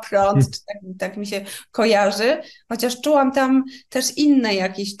chyba prąd, czy tak mi się kojarzy, chociaż czułam tam też inne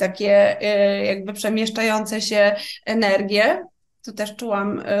jakieś takie jakby przemieszczające się energie. Tu też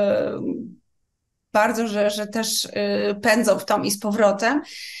czułam bardzo, że też pędzą w tą i z powrotem,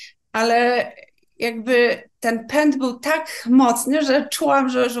 ale jakby ten pęd był tak mocny, że czułam,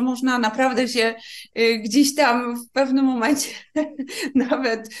 że można naprawdę się gdzieś tam w pewnym momencie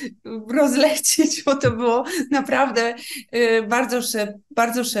nawet rozlecieć, bo to było naprawdę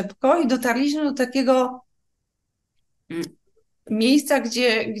bardzo szybko i dotarliśmy do takiego miejsca,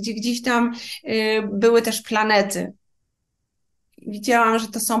 gdzie gdzieś tam były też planety. Widziałam, że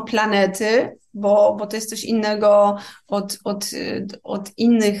to są planety, bo to jest coś innego od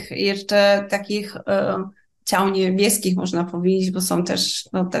innych jeszcze takich ciał niebieskich, można powiedzieć, bo są też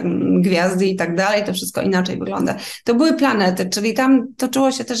gwiazdy i tak dalej, to wszystko inaczej wygląda. To były planety, czyli tam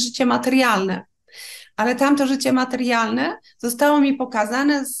toczyło się też życie materialne. Ale tamto życie materialne zostało mi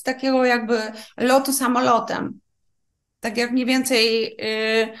pokazane z takiego jakby lotu samolotem. Tak jak mniej więcej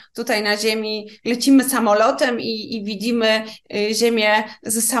tutaj na Ziemi lecimy samolotem i widzimy Ziemię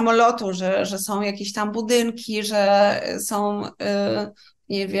z samolotu, że są jakieś tam budynki, że są,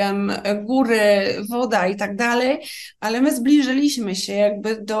 nie wiem, góry, woda i tak dalej, ale my zbliżyliśmy się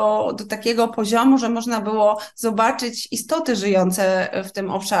jakby do takiego poziomu, że można było zobaczyć istoty żyjące w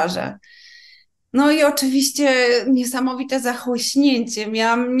tym obszarze. No i oczywiście niesamowite zachłyśnięcie.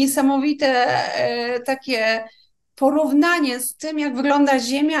 Miałam niesamowite takie porównanie z tym, jak wygląda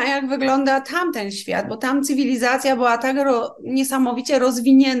Ziemia, a jak wygląda tamten świat, bo tam cywilizacja była tak niesamowicie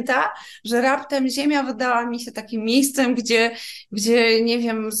rozwinięta, że raptem Ziemia wydała mi się takim miejscem, gdzie nie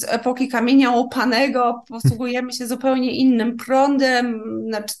wiem, z epoki kamienia łupanego posługujemy się zupełnie innym prądem,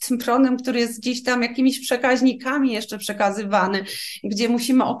 znaczy tym prądem, który jest gdzieś tam jakimiś przekaźnikami jeszcze przekazywany, gdzie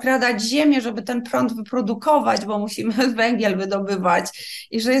musimy okradać Ziemię, żeby ten prąd wyprodukować, bo musimy węgiel wydobywać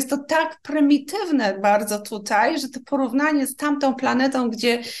i że jest to tak prymitywne bardzo tutaj, że to porównanie z tamtą planetą,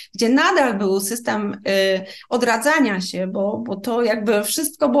 gdzie nadal był system odradzania się, bo to jakby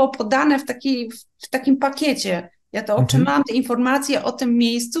wszystko było podane w takim pakiecie. Ja to otrzymałam te informacje o tym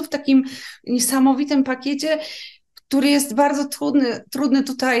miejscu w takim niesamowitym pakiecie, który jest bardzo trudny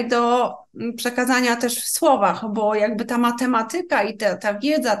tutaj do przekazania też w słowach, bo jakby ta matematyka i ta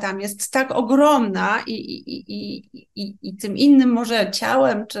wiedza tam jest tak ogromna i tym innym może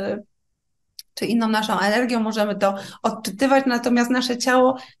ciałem, czy inną naszą energią możemy to odczytywać, natomiast nasze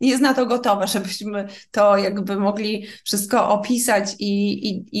ciało nie jest na to gotowe, żebyśmy to jakby mogli wszystko opisać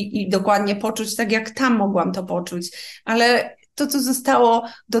i dokładnie poczuć, tak jak tam mogłam to poczuć. Ale to, co zostało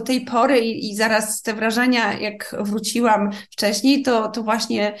do tej pory i zaraz te wrażenia, jak wróciłam wcześniej, to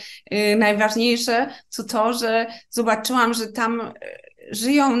właśnie najważniejsze to, że zobaczyłam, że tam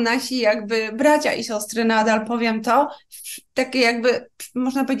żyją nasi jakby bracia i siostry, nadal powiem to, takie jakby,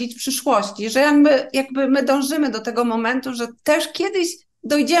 można powiedzieć, przyszłości, że jakby my dążymy do tego momentu, że też kiedyś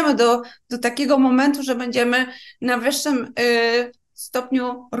dojdziemy do takiego momentu, że będziemy na wyższym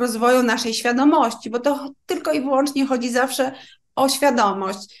stopniu rozwoju naszej świadomości, bo to tylko i wyłącznie chodzi zawsze o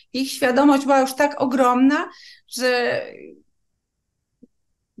świadomość. Ich świadomość była już tak ogromna, że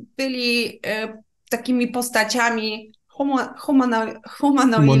byli takimi postaciami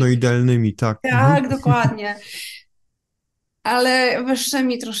humanoidalnymi, tak. Tak, dokładnie. ale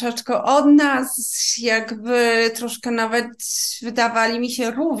wyższymi troszeczkę od nas, jakby troszkę nawet wydawali mi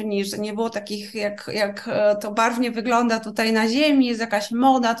się równi, że nie było takich, jak to barwnie wygląda tutaj na ziemi, jest jakaś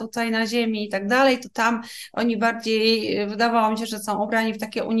moda tutaj na ziemi i tak dalej, to tam oni bardziej, wydawało mi się, że są ubrani w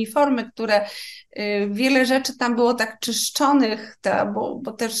takie uniformy, które wiele rzeczy tam było tak czyszczonych,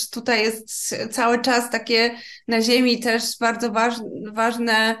 bo też tutaj jest cały czas takie na ziemi też bardzo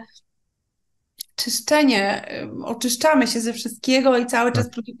ważne czyszczenie, oczyszczamy się ze wszystkiego i cały czas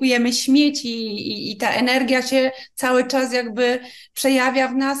Tak. produkujemy śmieci i ta energia się cały czas jakby przejawia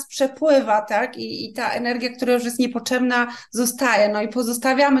w nas, przepływa, tak? I ta energia, która już jest niepotrzebna, zostaje. No i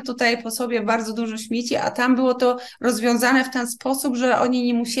pozostawiamy tutaj po sobie bardzo dużo śmieci, a tam było to rozwiązane w ten sposób, że oni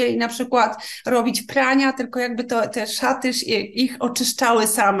nie musieli na przykład robić prania, tylko jakby te szaty ich oczyszczały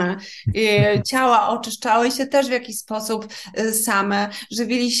same. Ciała oczyszczały się też w jakiś sposób same.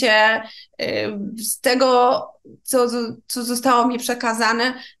 Żywili się z tego, co zostało mi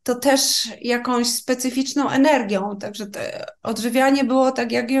przekazane, to też jakąś specyficzną energią. Także odżywianie było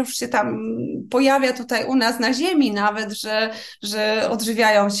tak, jak już się tam pojawia tutaj u nas na ziemi nawet, że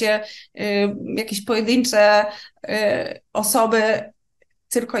odżywiają się jakieś pojedyncze osoby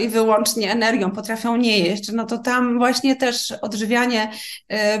tylko i wyłącznie energią, potrafią nie jeść. No to tam właśnie też odżywianie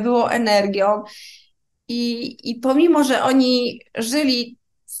było energią. I pomimo, że oni żyli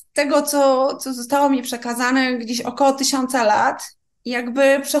tego, co zostało mi przekazane gdzieś około 1000 lat,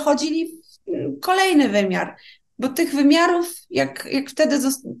 jakby przechodzili w kolejny wymiar. Bo tych wymiarów, jak wtedy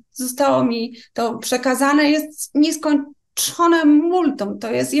zostało mi to przekazane, jest nieskończone multum.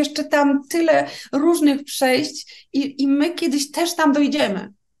 To jest jeszcze tam tyle różnych przejść i my kiedyś też tam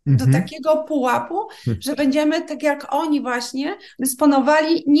dojdziemy. Do takiego pułapu, że będziemy tak jak oni właśnie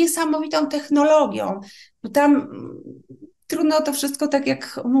dysponowali niesamowitą technologią. Bo tam trudno to wszystko, tak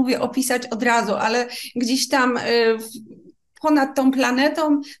jak mówię, opisać od razu, ale gdzieś tam ponad tą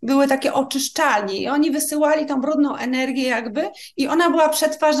planetą były takie oczyszczalnie i oni wysyłali tą brudną energię jakby i ona była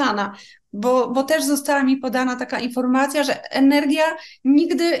przetwarzana, bo też została mi podana taka informacja, że energia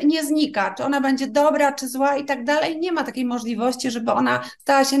nigdy nie znika, czy ona będzie dobra, czy zła i tak dalej, nie ma takiej możliwości, żeby ona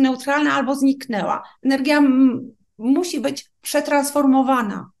stała się neutralna albo zniknęła. Energia musi być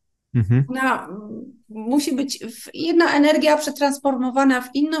przetransformowana. Ona musi być jedna energia przetransformowana w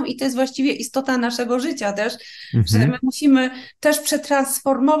inną i to jest właściwie istota naszego życia też, że my musimy też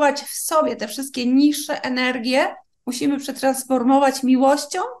przetransformować w sobie te wszystkie niższe energie, musimy przetransformować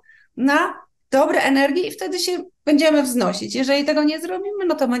miłością na dobre energie i wtedy się będziemy wznosić. Jeżeli tego nie zrobimy,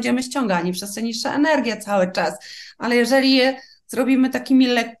 no to będziemy ściągani przez te niższe energie cały czas, ale jeżeli je zrobimy takimi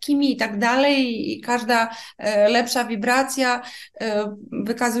lekkimi i tak dalej i każda lepsza wibracja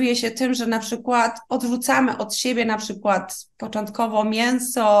wykazuje się tym, że na przykład odrzucamy od siebie na przykład początkowo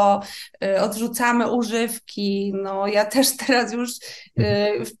mięso, odrzucamy używki, no ja też teraz już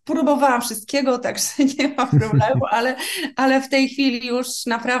próbowałam wszystkiego, także nie ma problemu, ale w tej chwili już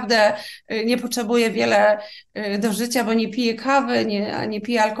naprawdę nie potrzebuję wiele do życia, bo nie piję kawy, nie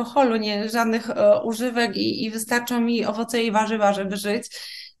piję alkoholu, żadnych używek i wystarczą mi owoce i warzywa, żeby żyć.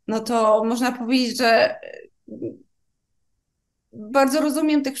 No to można powiedzieć, że bardzo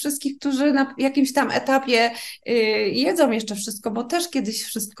rozumiem tych wszystkich, którzy na jakimś tam etapie jedzą jeszcze wszystko, bo też kiedyś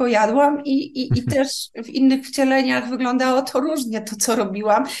wszystko jadłam i też w innych wcieleniach wyglądało to różnie, to co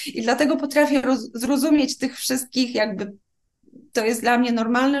robiłam i dlatego potrafię zrozumieć tych wszystkich, jakby to jest dla mnie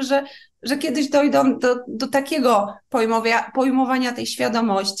normalne, że kiedyś dojdą do takiego pojmowania tej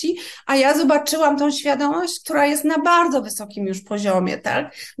świadomości, a ja zobaczyłam tą świadomość, która jest na bardzo wysokim już poziomie,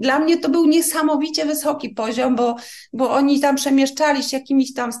 tak? Dla mnie to był niesamowicie wysoki poziom, bo oni tam przemieszczali się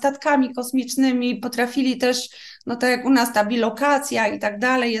jakimiś tam statkami kosmicznymi, potrafili też, no tak jak u nas ta bilokacja i tak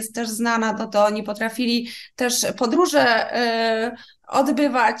dalej jest też znana, to oni potrafili też podróże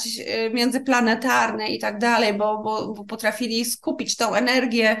odbywać międzyplanetarne i tak dalej, bo potrafili skupić tą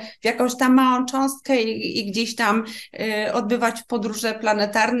energię w jakąś tam małą cząstkę i gdzieś tam odbywać podróże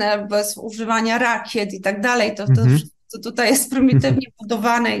planetarne bez używania rakiet i tak dalej. To tutaj jest prymitywnie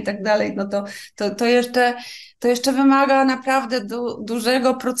budowane i tak dalej, no to jeszcze wymaga naprawdę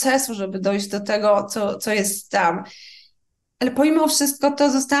dużego procesu, żeby dojść do tego, co jest tam. Ale pomimo wszystko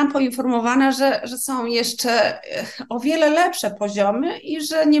to zostałam poinformowana, że są jeszcze o wiele lepsze poziomy i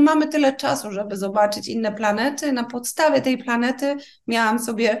że nie mamy tyle czasu, żeby zobaczyć inne planety. Na podstawie tej planety miałam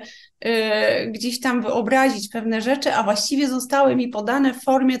sobie gdzieś tam wyobrazić pewne rzeczy, a właściwie zostały mi podane w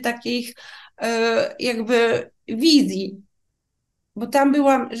formie takich jakby wizji. Bo tam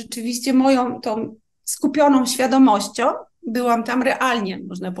byłam rzeczywiście moją tą skupioną świadomością, byłam tam realnie,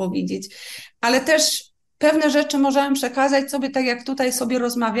 można powiedzieć, ale też pewne rzeczy możemy przekazać sobie, tak jak tutaj sobie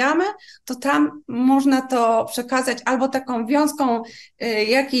rozmawiamy, to tam można to przekazać albo taką wiązką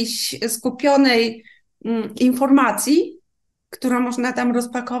jakiejś skupionej informacji, którą można tam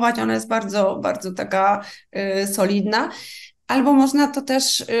rozpakować, ona jest bardzo, bardzo taka solidna, albo można to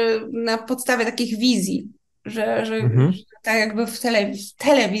też na podstawie takich wizji, że tak jakby w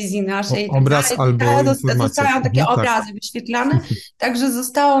telewizji naszej i tak Obraz albo dalej, informacja. zostają takie Tak. obrazy wyświetlane, także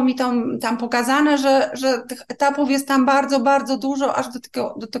zostało mi tam pokazane, że tych etapów jest tam bardzo, bardzo dużo, aż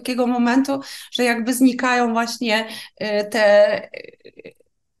do takiego momentu, że jakby znikają właśnie te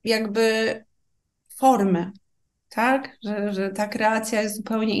jakby formy. Tak, że ta kreacja jest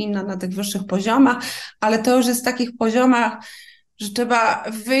zupełnie inna na tych wyższych poziomach, ale to już jest w takich poziomach, że trzeba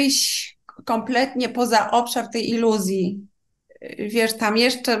wyjść kompletnie poza obszar tej iluzji. Wiesz, tam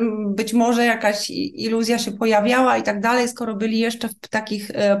jeszcze być może jakaś iluzja się pojawiała i tak dalej, skoro byli jeszcze w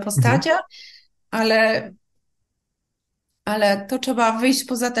takich postaciach, ale to trzeba wyjść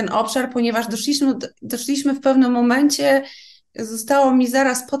poza ten obszar, ponieważ doszliśmy w pewnym momencie, zostało mi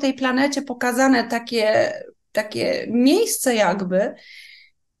zaraz po tej planecie pokazane takie miejsce jakby,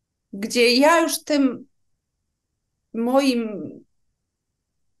 gdzie ja już tym moim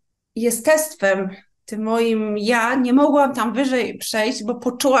jestestwem, tym moim ja nie mogłam tam wyżej przejść, bo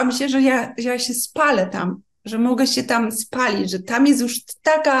poczułam się, że ja się spalę tam, że mogę się tam spalić, że tam jest już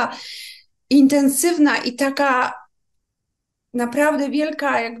taka intensywna i taka naprawdę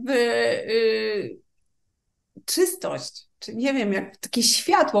wielka jakby czystość, czy nie wiem, jak takie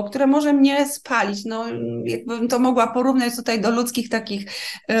światło, które może mnie spalić. No, jakbym to mogła porównać tutaj do ludzkich takich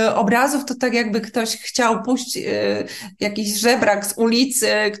obrazów, to tak jakby ktoś chciał pójść, jakiś żebrak z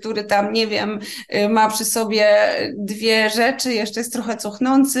ulicy, który tam, nie wiem, ma przy sobie dwie rzeczy, jeszcze jest trochę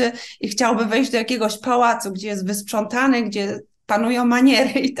cuchnący i chciałby wejść do jakiegoś pałacu, gdzie jest wysprzątany, gdzie panują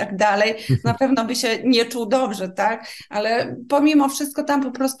maniery i tak dalej, na pewno by się nie czuł dobrze, tak? Ale pomimo wszystko tam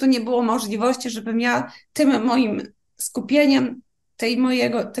po prostu nie było możliwości, żebym ja tym moim skupieniem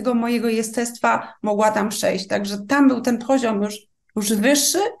tego mojego jestestwa mogła tam przejść. Także tam był ten poziom już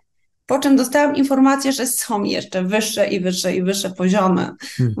wyższy, po czym dostałam informację, że są jeszcze wyższe i wyższe i wyższe poziomy,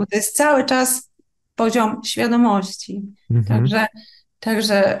 bo to jest cały czas poziom świadomości.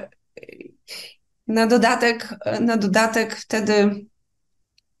 Także na dodatek wtedy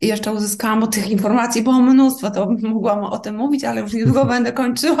jeszcze uzyskałam od tych informacji, było mnóstwo, to mogłam o tym mówić, ale już niedługo będę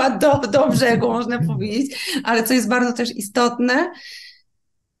kończyła do brzegu, można powiedzieć, ale co jest bardzo też istotne,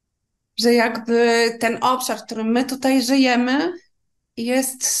 że jakby ten obszar, w którym my tutaj żyjemy,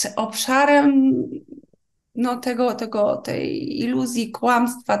 jest obszarem tej iluzji,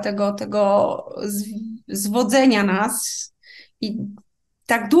 kłamstwa, tego zwodzenia nas i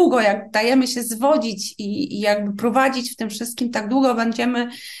tak długo, jak dajemy się zwodzić i jakby prowadzić w tym wszystkim, tak długo będziemy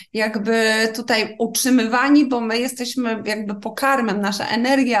jakby tutaj utrzymywani, bo my jesteśmy jakby pokarmem, nasza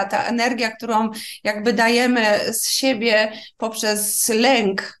energia, ta energia, którą jakby dajemy z siebie poprzez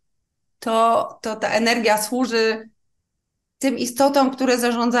lęk, to ta energia służy tym istotom, które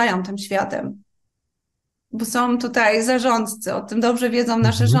zarządzają tym światem. Bo są tutaj zarządcy, o tym dobrze wiedzą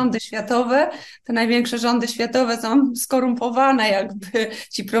nasze rządy światowe. Te największe rządy światowe są skorumpowane, jakby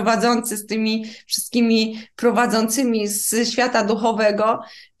ci prowadzący z tymi wszystkimi prowadzącymi z świata duchowego.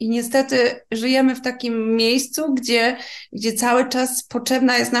 I niestety żyjemy w takim miejscu, gdzie cały czas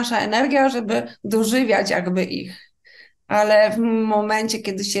potrzebna jest nasza energia, żeby dożywiać jakby ich. Ale w momencie,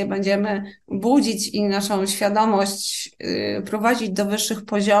 kiedy się będziemy budzić i naszą świadomość prowadzić do wyższych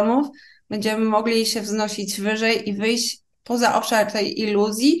poziomów, będziemy mogli się wznosić wyżej i wyjść poza obszar tej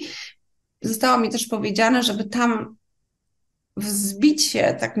iluzji. Zostało mi też powiedziane, żeby tam wzbić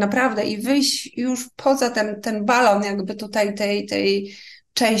się tak naprawdę i wyjść już poza ten balon jakby tutaj tej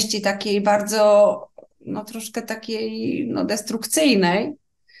części takiej bardzo, troszkę takiej, destrukcyjnej,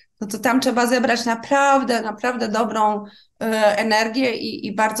 to tam trzeba zebrać naprawdę, naprawdę dobrą energię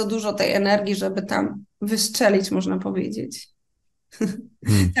i bardzo dużo tej energii, żeby tam wystrzelić, można powiedzieć.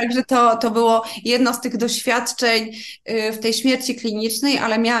 Także to było jedno z tych doświadczeń w tej śmierci klinicznej,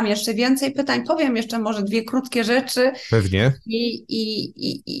 ale miałam jeszcze więcej pytań. Powiem jeszcze może dwie krótkie rzeczy. Pewnie.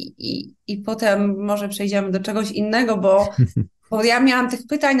 I potem może przejdziemy do czegoś innego, bo ja miałam tych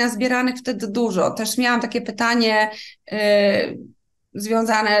pytań nazbieranych wtedy dużo. Też miałam takie pytanie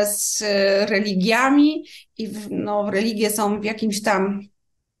związane z religiami i religie są w jakimś tam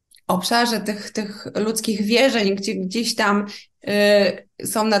obszarze tych ludzkich wierzeń, gdzie gdzieś tam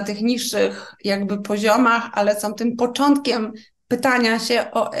są na tych niższych jakby poziomach, ale są tym początkiem pytania się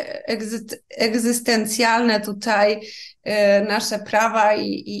o egzystencjalne tutaj nasze prawa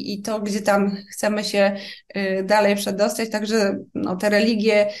i to, gdzie tam chcemy się dalej przedostać. Także no, te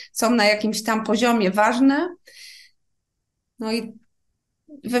religie są na jakimś tam poziomie ważne. No i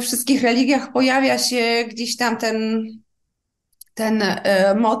we wszystkich religiach pojawia się gdzieś tam ten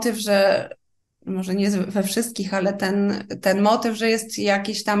motyw, że może nie we wszystkich, ale ten motyw, że jest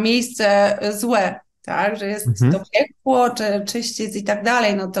jakieś tam miejsce złe, tak, że jest to piekło, czy czyściec i tak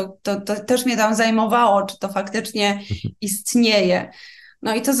dalej, no to też mnie tam zajmowało, czy to faktycznie istnieje.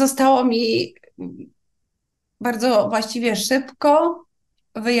 No i to zostało mi bardzo właściwie szybko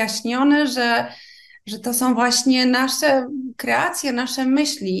wyjaśnione, że to są właśnie nasze kreacje, nasze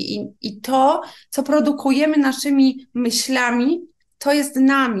myśli i to, co produkujemy naszymi myślami, to jest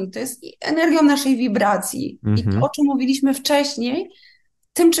nami, to jest energią naszej wibracji. I to, o czym mówiliśmy wcześniej,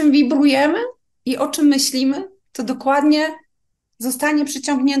 tym, czym wibrujemy i o czym myślimy, to dokładnie zostanie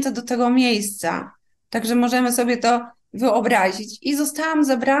przyciągnięte do tego miejsca. Także możemy sobie to wyobrazić. I zostałam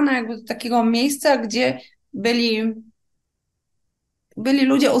zebrana jakby do takiego miejsca, gdzie byli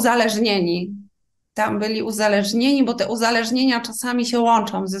ludzie uzależnieni. Tam byli uzależnieni, bo te uzależnienia czasami się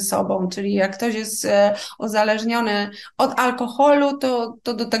łączą ze sobą, czyli jak ktoś jest uzależniony od alkoholu, to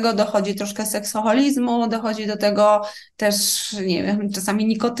do tego dochodzi troszkę seksoholizmu, dochodzi do tego też, nie wiem, czasami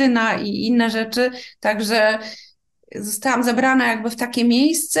nikotyna i inne rzeczy, także zostałam zebrana jakby w takie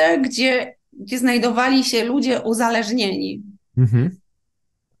miejsce, gdzie znajdowali się ludzie uzależnieni.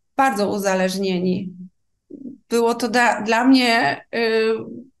 Bardzo uzależnieni. Było to dla mnie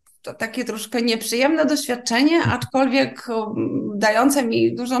to takie troszkę nieprzyjemne doświadczenie, aczkolwiek dające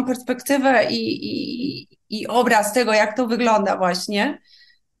mi dużą perspektywę i obraz tego, jak to wygląda właśnie,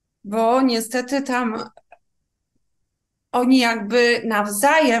 bo niestety tam oni jakby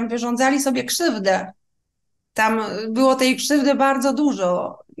nawzajem wyrządzali sobie krzywdę. Tam było tej krzywdy bardzo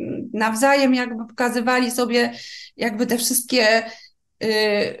dużo. Nawzajem jakby pokazywali sobie jakby te wszystkie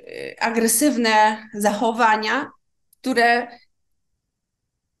agresywne zachowania, które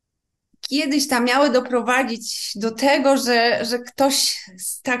kiedyś tam miały doprowadzić do tego, że ktoś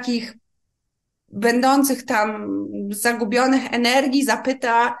z takich będących tam zagubionych energii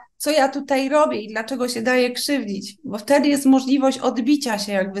zapyta, co ja tutaj robię i dlaczego się daję krzywdzić, bo wtedy jest możliwość odbicia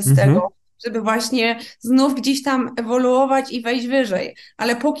się jakby z tego, żeby właśnie znów gdzieś tam ewoluować i wejść wyżej.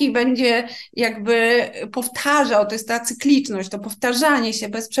 Ale póki będzie jakby powtarzał, to jest ta cykliczność, to powtarzanie się,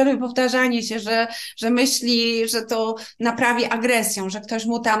 bez przerwy powtarzanie się, że myśli, że to naprawi agresją, że ktoś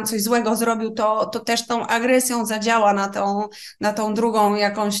mu tam coś złego zrobił, to też tą agresją zadziała na tą drugą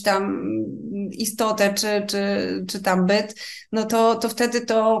jakąś tam istotę czy tam byt, no to wtedy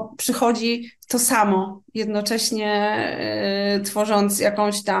to przychodzi to samo, jednocześnie tworząc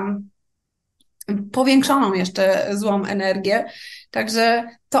jakąś tam powiększoną jeszcze złą energię. Także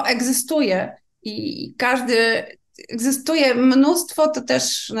to egzystuje i egzystuje mnóstwo, to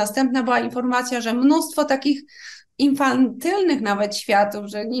też następna była informacja, że mnóstwo takich infantylnych nawet światów,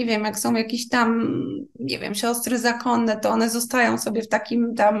 że nie wiem, jak są jakieś tam, nie wiem, siostry zakonne, to one zostają sobie w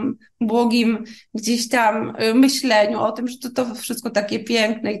takim tam błogim gdzieś tam myśleniu o tym, że to wszystko takie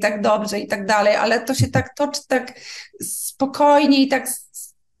piękne i tak dobrze i tak dalej, ale to się tak toczy tak spokojnie i tak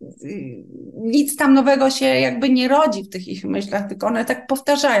nic tam nowego się jakby nie rodzi w tych ich myślach, tylko one tak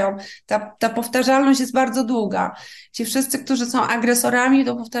powtarzają. Ta powtarzalność jest bardzo długa. Ci wszyscy, którzy są agresorami,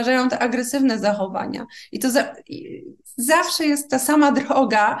 to powtarzają te agresywne zachowania. I to zawsze jest ta sama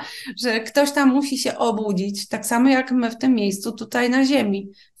droga, że ktoś tam musi się obudzić, tak samo jak my w tym miejscu tutaj na Ziemi.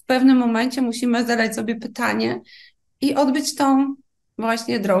 W pewnym momencie musimy zadać sobie pytanie i odbyć tą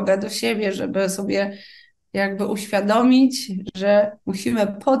właśnie drogę do siebie, żeby sobie jakby uświadomić, że musimy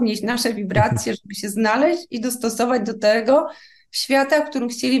podnieść nasze wibracje, żeby się znaleźć i dostosować do tego świata, w którym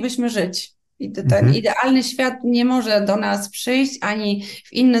chcielibyśmy żyć. I ten idealny świat nie może do nas przyjść ani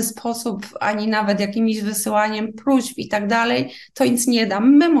w inny sposób, ani nawet jakimś wysyłaniem próśb i tak dalej. To nic nie da.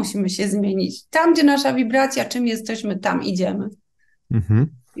 My musimy się zmienić. Tam, gdzie nasza wibracja, czym jesteśmy, tam idziemy.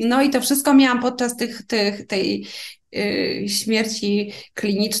 No i to wszystko miałam podczas tej śmierci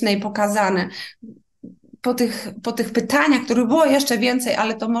klinicznej pokazane. Po tych pytaniach, których było jeszcze więcej,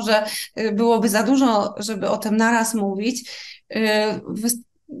 ale to może byłoby za dużo, żeby o tym naraz mówić,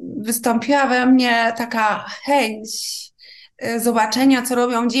 wystąpiła we mnie taka chęć zobaczenia, co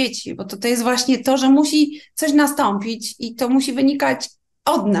robią dzieci, bo to jest właśnie to, że musi coś nastąpić i to musi wynikać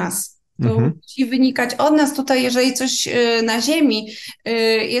od nas. To musi wynikać od nas tutaj, jeżeli coś na Ziemi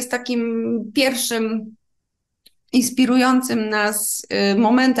jest takim pierwszym inspirującym nas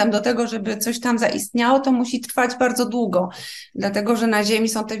momentem do tego, żeby coś tam zaistniało, to musi trwać bardzo długo, dlatego że na Ziemi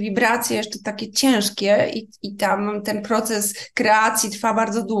są te wibracje jeszcze takie ciężkie i tam ten proces kreacji trwa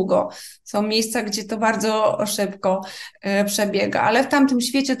bardzo długo. Są miejsca, gdzie to bardzo szybko przebiega, ale w tamtym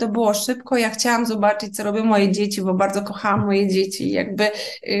świecie to było szybko. Ja chciałam zobaczyć, co robią moje dzieci, bo bardzo kochałam moje dzieci. Jakby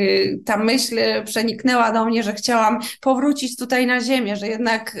ta myśl przeniknęła do mnie, że chciałam powrócić tutaj na Ziemię, że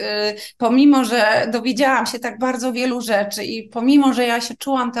jednak pomimo, że dowiedziałam się tak bardzo wielu rzeczy i pomimo, że ja się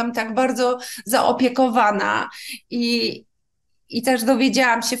czułam tam tak bardzo zaopiekowana i też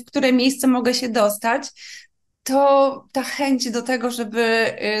dowiedziałam się, w które miejsce mogę się dostać, to ta chęć do tego, żeby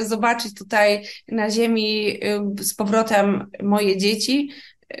zobaczyć tutaj na Ziemi z powrotem moje dzieci,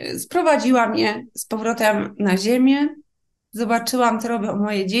 sprowadziła mnie z powrotem na Ziemię. Zobaczyłam, co robią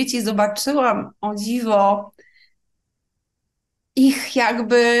moje dzieci, zobaczyłam, o dziwo, ich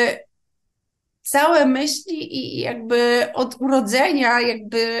jakby całe myśli i jakby od urodzenia,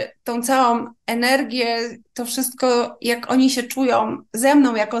 jakby tą całą energię, to wszystko, jak oni się czują ze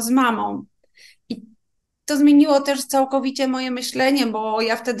mną jako z mamą. I to zmieniło też całkowicie moje myślenie, bo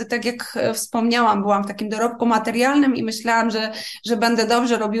ja wtedy, tak jak wspomniałam, byłam w takim dorobku materialnym i myślałam, że będę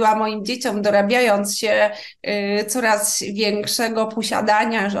dobrze robiła moim dzieciom, dorabiając się coraz większego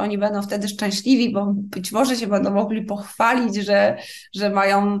posiadania, że oni będą wtedy szczęśliwi, bo być może się będą mogli pochwalić, że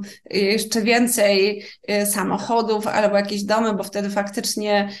mają jeszcze więcej samochodów albo jakieś domy, bo wtedy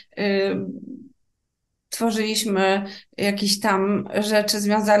faktycznie tworzyliśmy jakieś tam rzeczy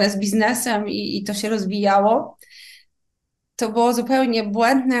związane z biznesem i to się rozwijało. To było zupełnie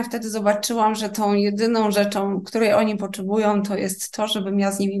błędne. Ja wtedy zobaczyłam, że tą jedyną rzeczą, której oni potrzebują, to jest to, żebym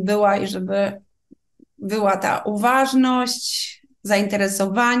ja z nimi była i żeby była ta uważność,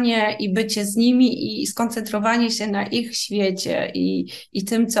 zainteresowanie i bycie z nimi i skoncentrowanie się na ich świecie i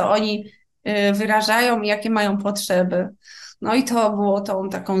tym, co oni wyrażają i jakie mają potrzeby. No i to było tą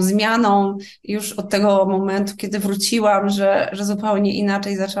taką zmianą już od tego momentu, kiedy wróciłam, że zupełnie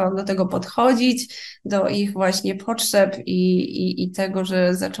inaczej zaczęłam do tego podchodzić, do ich właśnie potrzeb i tego,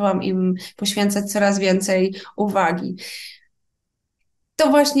 że zaczęłam im poświęcać coraz więcej uwagi. To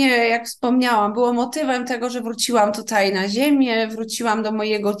właśnie, jak wspomniałam, było motywem tego, że wróciłam tutaj na Ziemię, wróciłam do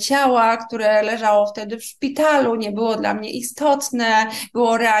mojego ciała, które leżało wtedy w szpitalu, nie było dla mnie istotne,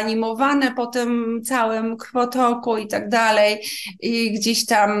 było reanimowane po tym całym krwotoku i tak dalej. I gdzieś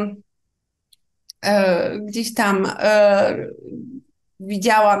tam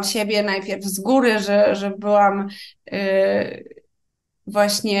widziałam siebie najpierw z góry, że byłam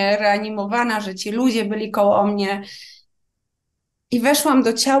właśnie reanimowana, że ci ludzie byli koło mnie. I weszłam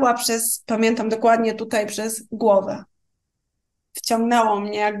do ciała pamiętam dokładnie tutaj, przez głowę. Wciągnęło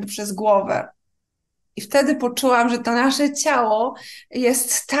mnie jakby przez głowę. I wtedy poczułam, że to nasze ciało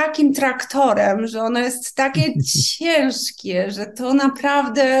jest takim traktorem, że ono jest takie ciężkie, że to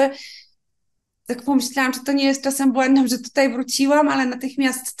naprawdę... Tak pomyślałam, czy to nie jest czasem błędem, że tutaj wróciłam, ale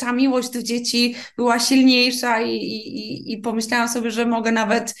natychmiast ta miłość do dzieci była silniejsza i pomyślałam sobie, że mogę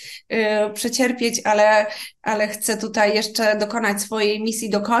nawet przecierpieć, ale chcę tutaj jeszcze dokonać swojej misji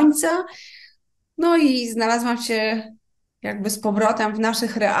do końca. No i znalazłam się jakby z powrotem w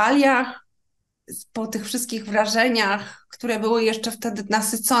naszych realiach, po tych wszystkich wrażeniach, które były jeszcze wtedy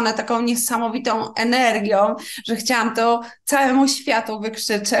nasycone taką niesamowitą energią, że chciałam to całemu światu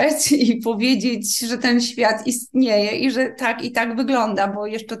wykrzyczeć i powiedzieć, że ten świat istnieje i że tak i tak wygląda, bo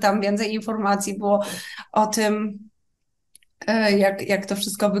jeszcze tam więcej informacji było o tym, jak to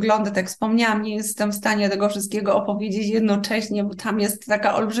wszystko wygląda. Tak jak wspomniałam, nie jestem w stanie tego wszystkiego opowiedzieć jednocześnie, bo tam jest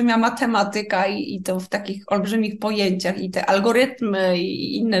taka olbrzymia matematyka i to w takich olbrzymich pojęciach i te algorytmy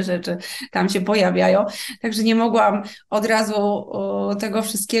i inne rzeczy tam się pojawiają. Także nie mogłam od razu tego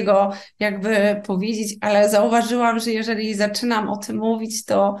wszystkiego jakby powiedzieć, ale zauważyłam, że jeżeli zaczynam o tym mówić,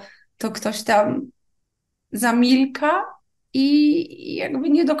 to ktoś tam zamilka i jakby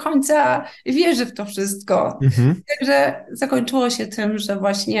nie do końca wierzy w to wszystko. Mhm. Także zakończyło się tym, że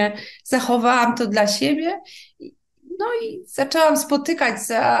właśnie zachowałam to dla siebie. No i zaczęłam spotykać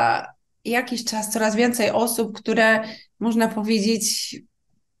za jakiś czas coraz więcej osób, które, można powiedzieć,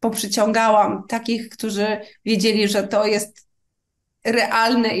 poprzyciągałam. Takich, którzy wiedzieli, że to jest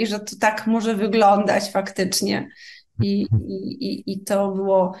realne i że to tak może wyglądać faktycznie. I to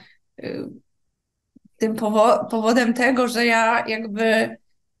było tym powodem tego, że ja jakby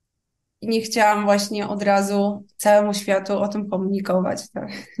nie chciałam właśnie od razu całemu światu o tym komunikować. Tak.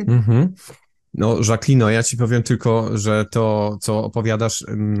 Mhm. No, Żaklino, ja ci powiem tylko, że to, co opowiadasz,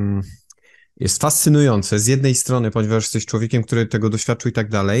 jest fascynujące. Z jednej strony, ponieważ jesteś człowiekiem, który tego doświadczył i tak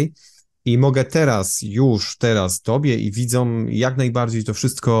dalej, I mogę już teraz tobie i widzom jak najbardziej to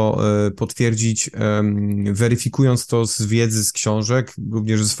wszystko potwierdzić, weryfikując to z wiedzy, z książek,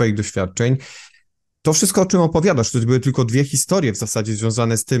 również ze swoich doświadczeń. To wszystko, o czym opowiadasz, to były tylko dwie historie w zasadzie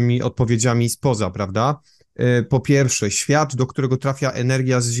związane z tymi odpowiedziami spoza, prawda? Po pierwsze, świat, do którego trafia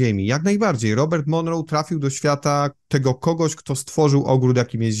energia z Ziemi. Jak najbardziej. Robert Monroe trafił do świata tego kogoś, kto stworzył ogród,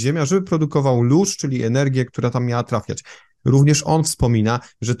 jakim jest Ziemia, żeby produkował lóż, czyli energię, która tam miała trafiać. Również on wspomina,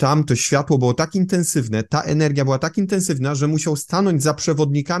 że tam to światło było tak intensywne, ta energia była tak intensywna, że musiał stanąć za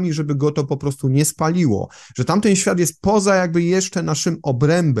przewodnikami, żeby go to po prostu nie spaliło. Że tamten świat jest poza jakby jeszcze naszym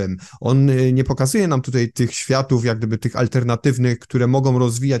obrębem. On nie pokazuje nam tutaj tych światów, jak gdyby tych alternatywnych, które mogą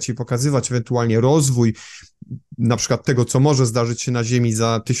rozwijać i pokazywać ewentualnie rozwój na przykład tego, co może zdarzyć się na Ziemi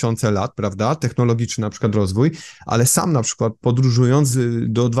za tysiące lat, prawda, technologiczny na przykład rozwój, ale sam na przykład podróżując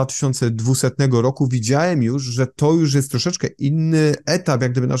do 2200 roku widziałem już, że to już jest troszeczkę inny etap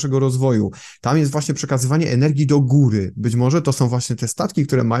jak gdyby naszego rozwoju. Tam jest właśnie przekazywanie energii do góry. Być może to są właśnie te statki,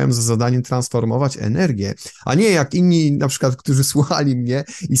 które mają za zadanie transformować energię, a nie jak inni na przykład, którzy słuchali mnie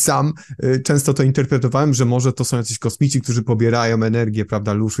i sam często to interpretowałem, że może to są jacyś kosmici, którzy pobierają energię,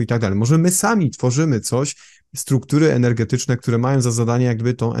 prawda, luszu i tak dalej. Może my sami tworzymy coś, struktury energetyczne, które mają za zadanie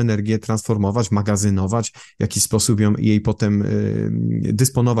jakby tą energię transformować, magazynować, w jakiś sposób jej potem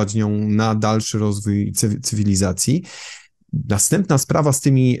dysponować nią na dalszy rozwój cywilizacji. Następna sprawa z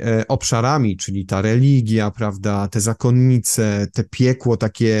tymi obszarami, czyli ta religia, prawda, te zakonnice, te piekło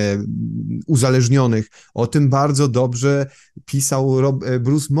takie uzależnionych, o tym bardzo dobrze pisał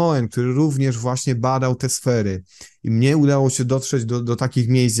Bruca Moen, który również właśnie badał te sfery. I mnie udało się dotrzeć do takich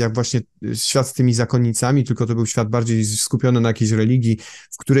miejsc, jak właśnie świat z tymi zakonnicami, tylko to był świat bardziej skupiony na jakiejś religii,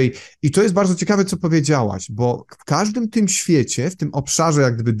 w której... I to jest bardzo ciekawe, co powiedziałaś, bo w każdym tym świecie, w tym obszarze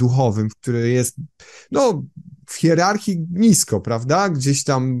jak gdyby duchowym, który jest, no, w hierarchii nisko, prawda? Gdzieś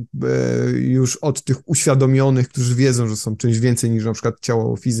tam już od tych uświadomionych, którzy wiedzą, że są czymś więcej niż na przykład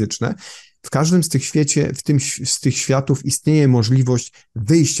ciało fizyczne. W każdym z tych z tych światów istnieje możliwość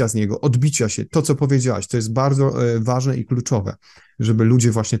wyjścia z niego, odbicia się. To, co powiedziałaś, to jest bardzo ważne i kluczowe, żeby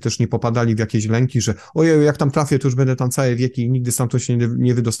ludzie właśnie też nie popadali w jakieś lęki, że ojej, jak tam trafię, to już będę tam całe wieki i nigdy stamtąd się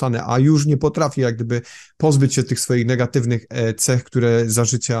nie wydostanę, a już nie potrafię jak gdyby pozbyć się tych swoich negatywnych cech, które za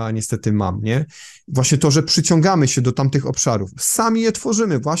życia niestety mam, nie? Właśnie to, że przyciągamy się do tamtych obszarów. Sami je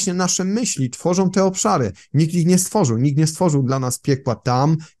tworzymy, właśnie nasze myśli tworzą te obszary. Nikt nie stworzył dla nas piekła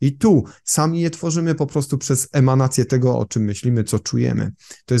tam i tu. Sami je tworzymy po prostu przez emanację tego, o czym myślimy, co czujemy.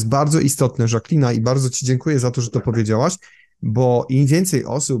 To jest bardzo istotne, Żaklina, i bardzo Ci dziękuję za to, że to powiedziałaś, bo im więcej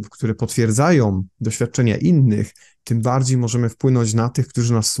osób, które potwierdzają doświadczenia innych, tym bardziej możemy wpłynąć na tych,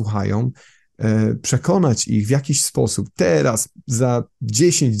 którzy nas słuchają, przekonać ich w jakiś sposób, teraz, za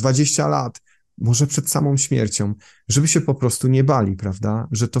 10-20 lat, może przed samą śmiercią, żeby się po prostu nie bali, prawda?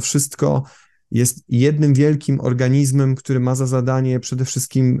 Że to wszystko jest jednym wielkim organizmem, który ma za zadanie przede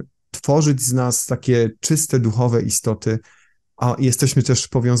wszystkim tworzyć z nas takie czyste, duchowe istoty, a jesteśmy też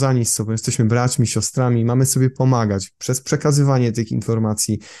powiązani z sobą, jesteśmy braćmi, siostrami, mamy sobie pomagać przez przekazywanie tych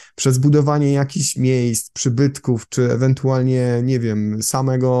informacji, przez budowanie jakichś miejsc, przybytków, czy ewentualnie, nie wiem,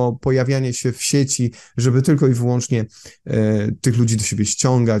 samego pojawiania się w sieci, żeby tylko i wyłącznie tych ludzi do siebie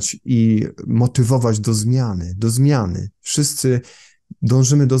ściągać i motywować do zmiany. Wszyscy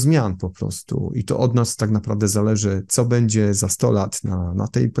dążymy do zmian po prostu i to od nas tak naprawdę zależy, co będzie za 100 lat na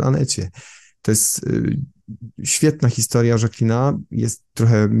tej planecie. To jest świetna historia, Żaklina. Jest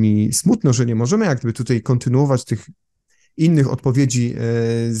trochę mi smutno, że nie możemy jak gdyby tutaj kontynuować tych innych odpowiedzi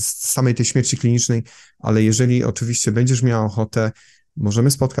z samej tej śmierci klinicznej, ale jeżeli oczywiście będziesz miała ochotę,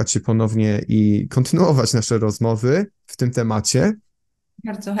 możemy spotkać się ponownie i kontynuować nasze rozmowy w tym temacie.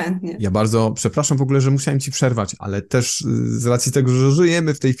 Bardzo chętnie. Ja bardzo przepraszam w ogóle, że musiałem Ci przerwać, ale też z racji tego, że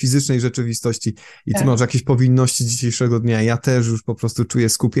żyjemy w tej fizycznej rzeczywistości i Ty masz jakieś powinności dzisiejszego dnia, ja też już po prostu czuję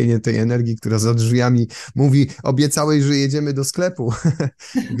skupienie tej energii, która za drzwiami mówi, obiecałeś, że jedziemy do sklepu,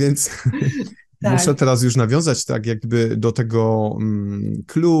 więc tak. Muszę teraz już nawiązać tak jakby do tego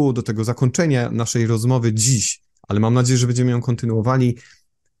clou, do tego zakończenia naszej rozmowy dziś, ale mam nadzieję, że będziemy ją kontynuowali.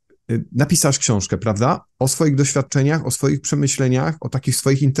 Napisałaś książkę, prawda? O swoich doświadczeniach, o swoich przemyśleniach, o takich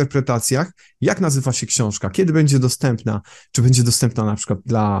swoich interpretacjach. Jak nazywa się książka? Kiedy będzie dostępna? Czy będzie dostępna na przykład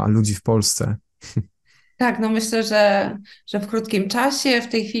dla ludzi w Polsce? Tak, no myślę, że w krótkim czasie.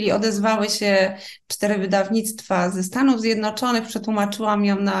 W tej chwili odezwały się 4 wydawnictwa ze Stanów Zjednoczonych. Przetłumaczyłam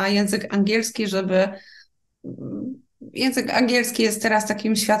ją na język angielski, żeby... Język angielski jest teraz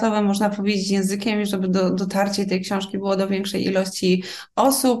takim światowym, można powiedzieć, językiem i żeby dotarcie tej książki było do większej ilości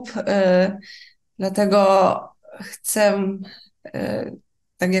osób. Dlatego chcę,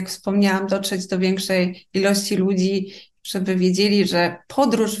 tak jak wspomniałam, dotrzeć do większej ilości ludzi. żeby wiedzieli, że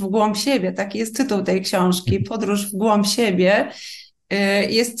podróż w głąb siebie, taki jest tytuł tej książki, podróż w głąb siebie,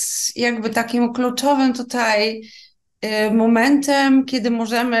 jest jakby takim kluczowym tutaj momentem, kiedy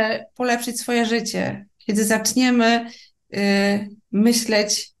możemy polepszyć swoje życie, kiedy zaczniemy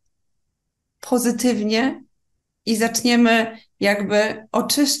myśleć pozytywnie i zaczniemy jakby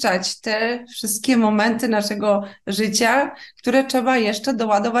oczyszczać te wszystkie momenty naszego życia, które trzeba jeszcze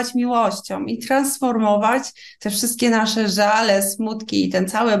doładować miłością i transformować te wszystkie nasze żale, smutki i ten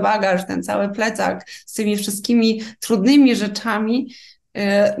cały bagaż, ten cały plecak z tymi wszystkimi trudnymi rzeczami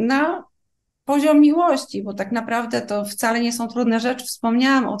na poziom miłości, bo tak naprawdę to wcale nie są trudne rzeczy.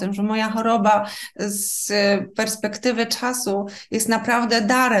 Wspomniałam o tym, że moja choroba z perspektywy czasu jest naprawdę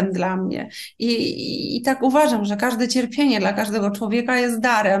darem dla mnie. I tak uważam, że każde cierpienie dla każdego człowieka jest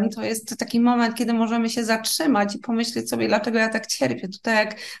darem. To jest taki moment, kiedy możemy się zatrzymać i pomyśleć sobie, dlaczego ja tak cierpię. Tutaj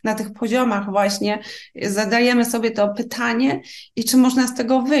jak na tych poziomach właśnie zadajemy sobie to pytanie i czy można z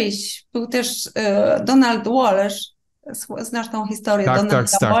tego wyjść. Był też Donald Walsh, znasz tą historię Donalda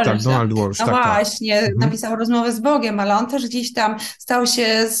Walsha? Donald Walsh, No tak. właśnie, napisał Rozmowę z Bogiem, ale on też gdzieś tam stał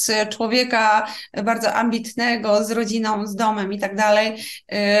się z człowieka bardzo ambitnego, z rodziną, z domem i tak dalej,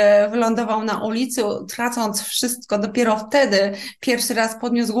 wylądował na ulicy, tracąc wszystko. Dopiero wtedy pierwszy raz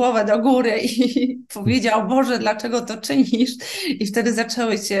podniósł głowę do góry i powiedział: Boże, dlaczego to czynisz? I wtedy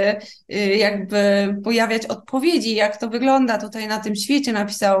zaczęły się jakby pojawiać odpowiedzi, jak to wygląda tutaj na tym świecie.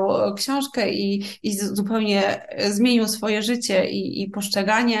 Napisał książkę i zupełnie zmienił swoje życie i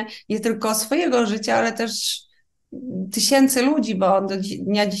postrzeganie nie tylko swojego życia, ale też tysięcy ludzi, bo on do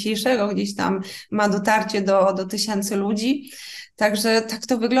dnia dzisiejszego gdzieś tam ma dotarcie do tysięcy ludzi. Także tak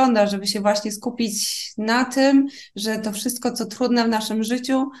to wygląda, żeby się właśnie skupić na tym, że to wszystko, co trudne w naszym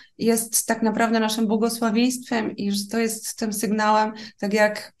życiu, jest tak naprawdę naszym błogosławieństwem i że to jest tym sygnałem, tak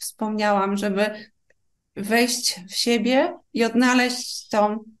jak wspomniałam, żeby wejść w siebie i odnaleźć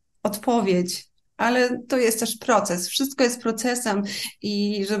tą odpowiedź. Ale to jest też proces. Wszystko jest procesem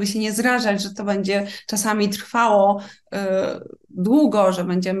i żeby się nie zrażać, że to będzie czasami trwało długo, że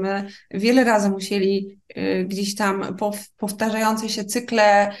będziemy wiele razy musieli gdzieś tam powtarzające się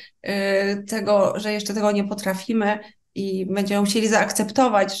cykle tego, że jeszcze tego nie potrafimy i będziemy musieli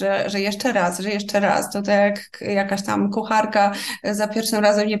zaakceptować, że jeszcze raz. To tak jak jakaś tam kucharka za pierwszym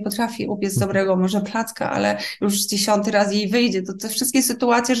razem nie potrafi upiec dobrego może placka, ale już 10. raz jej wyjdzie. To te wszystkie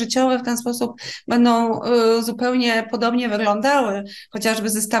sytuacje życiowe w ten sposób będą zupełnie podobnie wyglądały, chociażby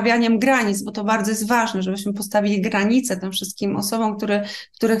ze stawianiem granic, bo to bardzo jest ważne, żebyśmy postawili granice tym wszystkim osobom,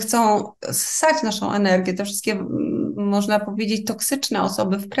 które chcą ssać naszą energię, te wszystkie, można powiedzieć, toksyczne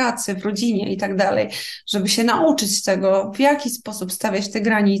osoby w pracy, w rodzinie i tak dalej, żeby się nauczyć tego, w jaki sposób stawiać te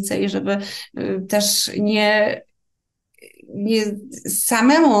granice i żeby też nie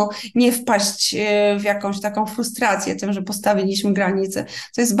samemu nie wpaść w jakąś taką frustrację tym, że postawiliśmy granice.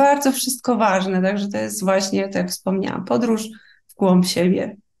 To jest bardzo wszystko ważne, także to jest właśnie, tak jak wspomniałam, podróż w głąb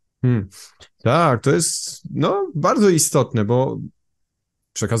siebie. Tak, to jest bardzo istotne, bo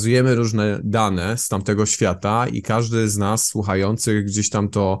przekazujemy różne dane z tamtego świata i każdy z nas słuchających gdzieś tam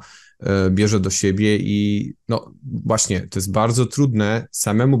to bierze do siebie i właśnie to jest bardzo trudne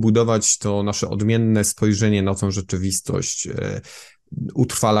samemu budować to nasze odmienne spojrzenie na tą rzeczywistość,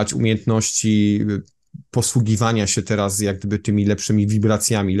 utrwalać umiejętności posługiwania się teraz jak gdyby tymi lepszymi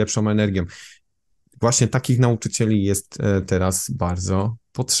wibracjami, lepszą energią. Właśnie takich nauczycieli jest teraz bardzo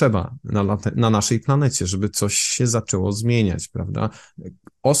potrzeba na naszej planecie, żeby coś się zaczęło zmieniać, prawda?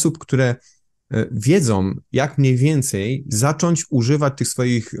 Osób, które wiedzą, jak mniej więcej zacząć używać tych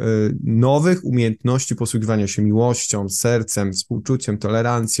swoich nowych umiejętności posługiwania się miłością, sercem, współczuciem,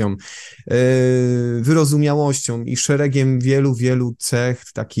 tolerancją, wyrozumiałością i szeregiem wielu, wielu cech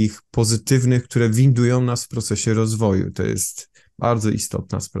takich pozytywnych, które windują nas w procesie rozwoju. To jest bardzo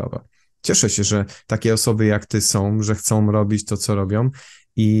istotna sprawa. Cieszę się, że takie osoby jak ty są, że chcą robić to, co robią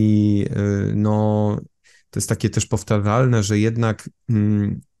i to jest takie też powtarzalne, że jednak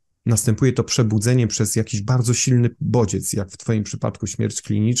następuje to przebudzenie przez jakiś bardzo silny bodziec, jak w twoim przypadku śmierć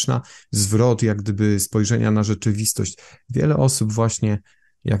kliniczna, zwrot jak gdyby spojrzenia na rzeczywistość. Wiele osób właśnie,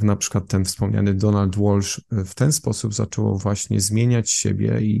 jak na przykład ten wspomniany Donald Walsh, w ten sposób zaczęło właśnie zmieniać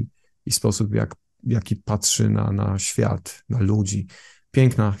siebie i sposób, jaki patrzy na świat, na ludzi.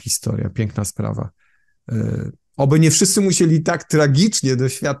 Piękna historia, piękna sprawa. Oby nie wszyscy musieli tak tragicznie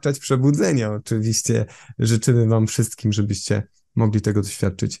doświadczać przebudzenia. Oczywiście życzymy wam wszystkim, żebyście mogli tego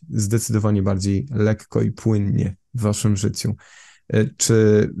doświadczyć zdecydowanie bardziej lekko i płynnie w waszym życiu.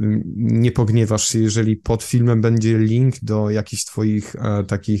 Czy nie pogniewasz się, jeżeli pod filmem będzie link do jakichś twoich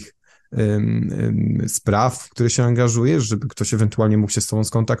takich spraw, w które się angażujesz, żeby ktoś ewentualnie mógł się z tobą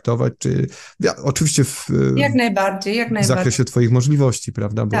skontaktować, czy oczywiście Jak najbardziej, jak w najbardziej. zakresie twoich możliwości,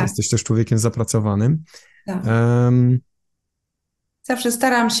 prawda, bo Tak. jesteś też człowiekiem zapracowanym. Tak. Zawsze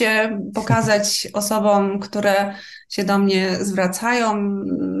staram się pokazać osobom, które się do mnie zwracają,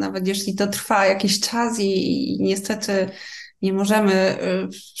 nawet jeśli to trwa jakiś czas i niestety nie możemy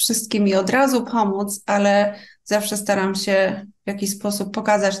wszystkim i od razu pomóc, ale zawsze staram się w jakiś sposób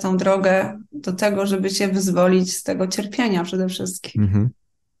pokazać tą drogę do tego, żeby się wyzwolić z tego cierpienia przede wszystkim. Mhm.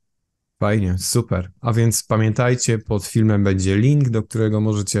 Fajnie, super. A więc pamiętajcie, pod filmem będzie link,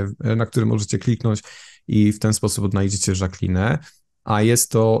 na który możecie kliknąć i w ten sposób odnajdziecie Żaklinę. A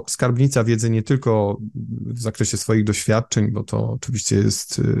jest to skarbnica wiedzy nie tylko w zakresie swoich doświadczeń, bo to oczywiście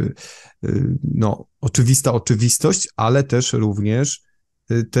jest oczywista oczywistość, ale też również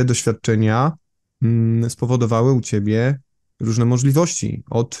te doświadczenia spowodowały u ciebie różne możliwości,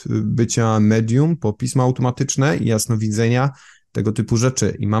 od bycia medium po pisma automatyczne i jasnowidzenia, tego typu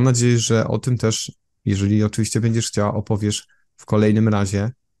rzeczy. I mam nadzieję, że o tym też, jeżeli oczywiście będziesz chciała, opowiesz w kolejnym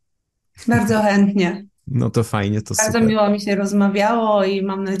razie. Bardzo chętnie. No to fajnie, to Bardzo super. miło mi się rozmawiało i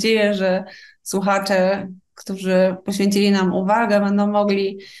mam nadzieję, że słuchacze, którzy poświęcili nam uwagę, będą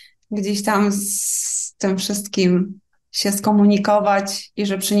mogli gdzieś tam z tym wszystkim się skomunikować i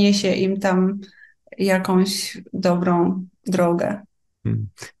że przyniesie im tam jakąś dobrą drogę.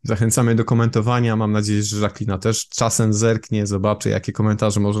 Zachęcamy do komentowania. Mam nadzieję, że Żaklina też czasem zerknie, zobaczy, jakie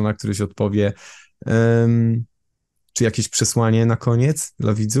komentarze może na któryś odpowie. Czy jakieś przesłanie na koniec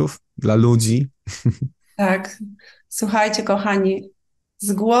dla widzów, dla ludzi? Tak. Słuchajcie, kochani,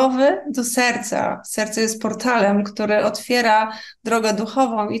 z głowy do serca. Serce jest portalem, który otwiera drogę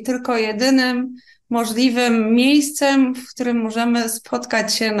duchową i tylko jedynym możliwym miejscem, w którym możemy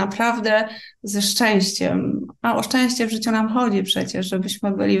spotkać się naprawdę ze szczęściem. A o szczęście w życiu nam chodzi przecież,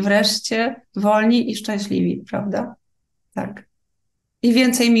 żebyśmy byli wreszcie wolni i szczęśliwi, prawda? Tak. I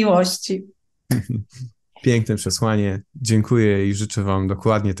więcej miłości. Piękne przesłanie. Dziękuję i życzę wam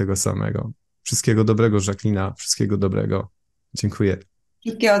dokładnie tego samego. Wszystkiego dobrego, Żaklina. Wszystkiego dobrego. Dziękuję.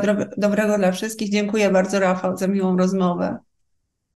 Wszystkiego dobrego dla wszystkich. Dziękuję bardzo, Rafał, za miłą rozmowę.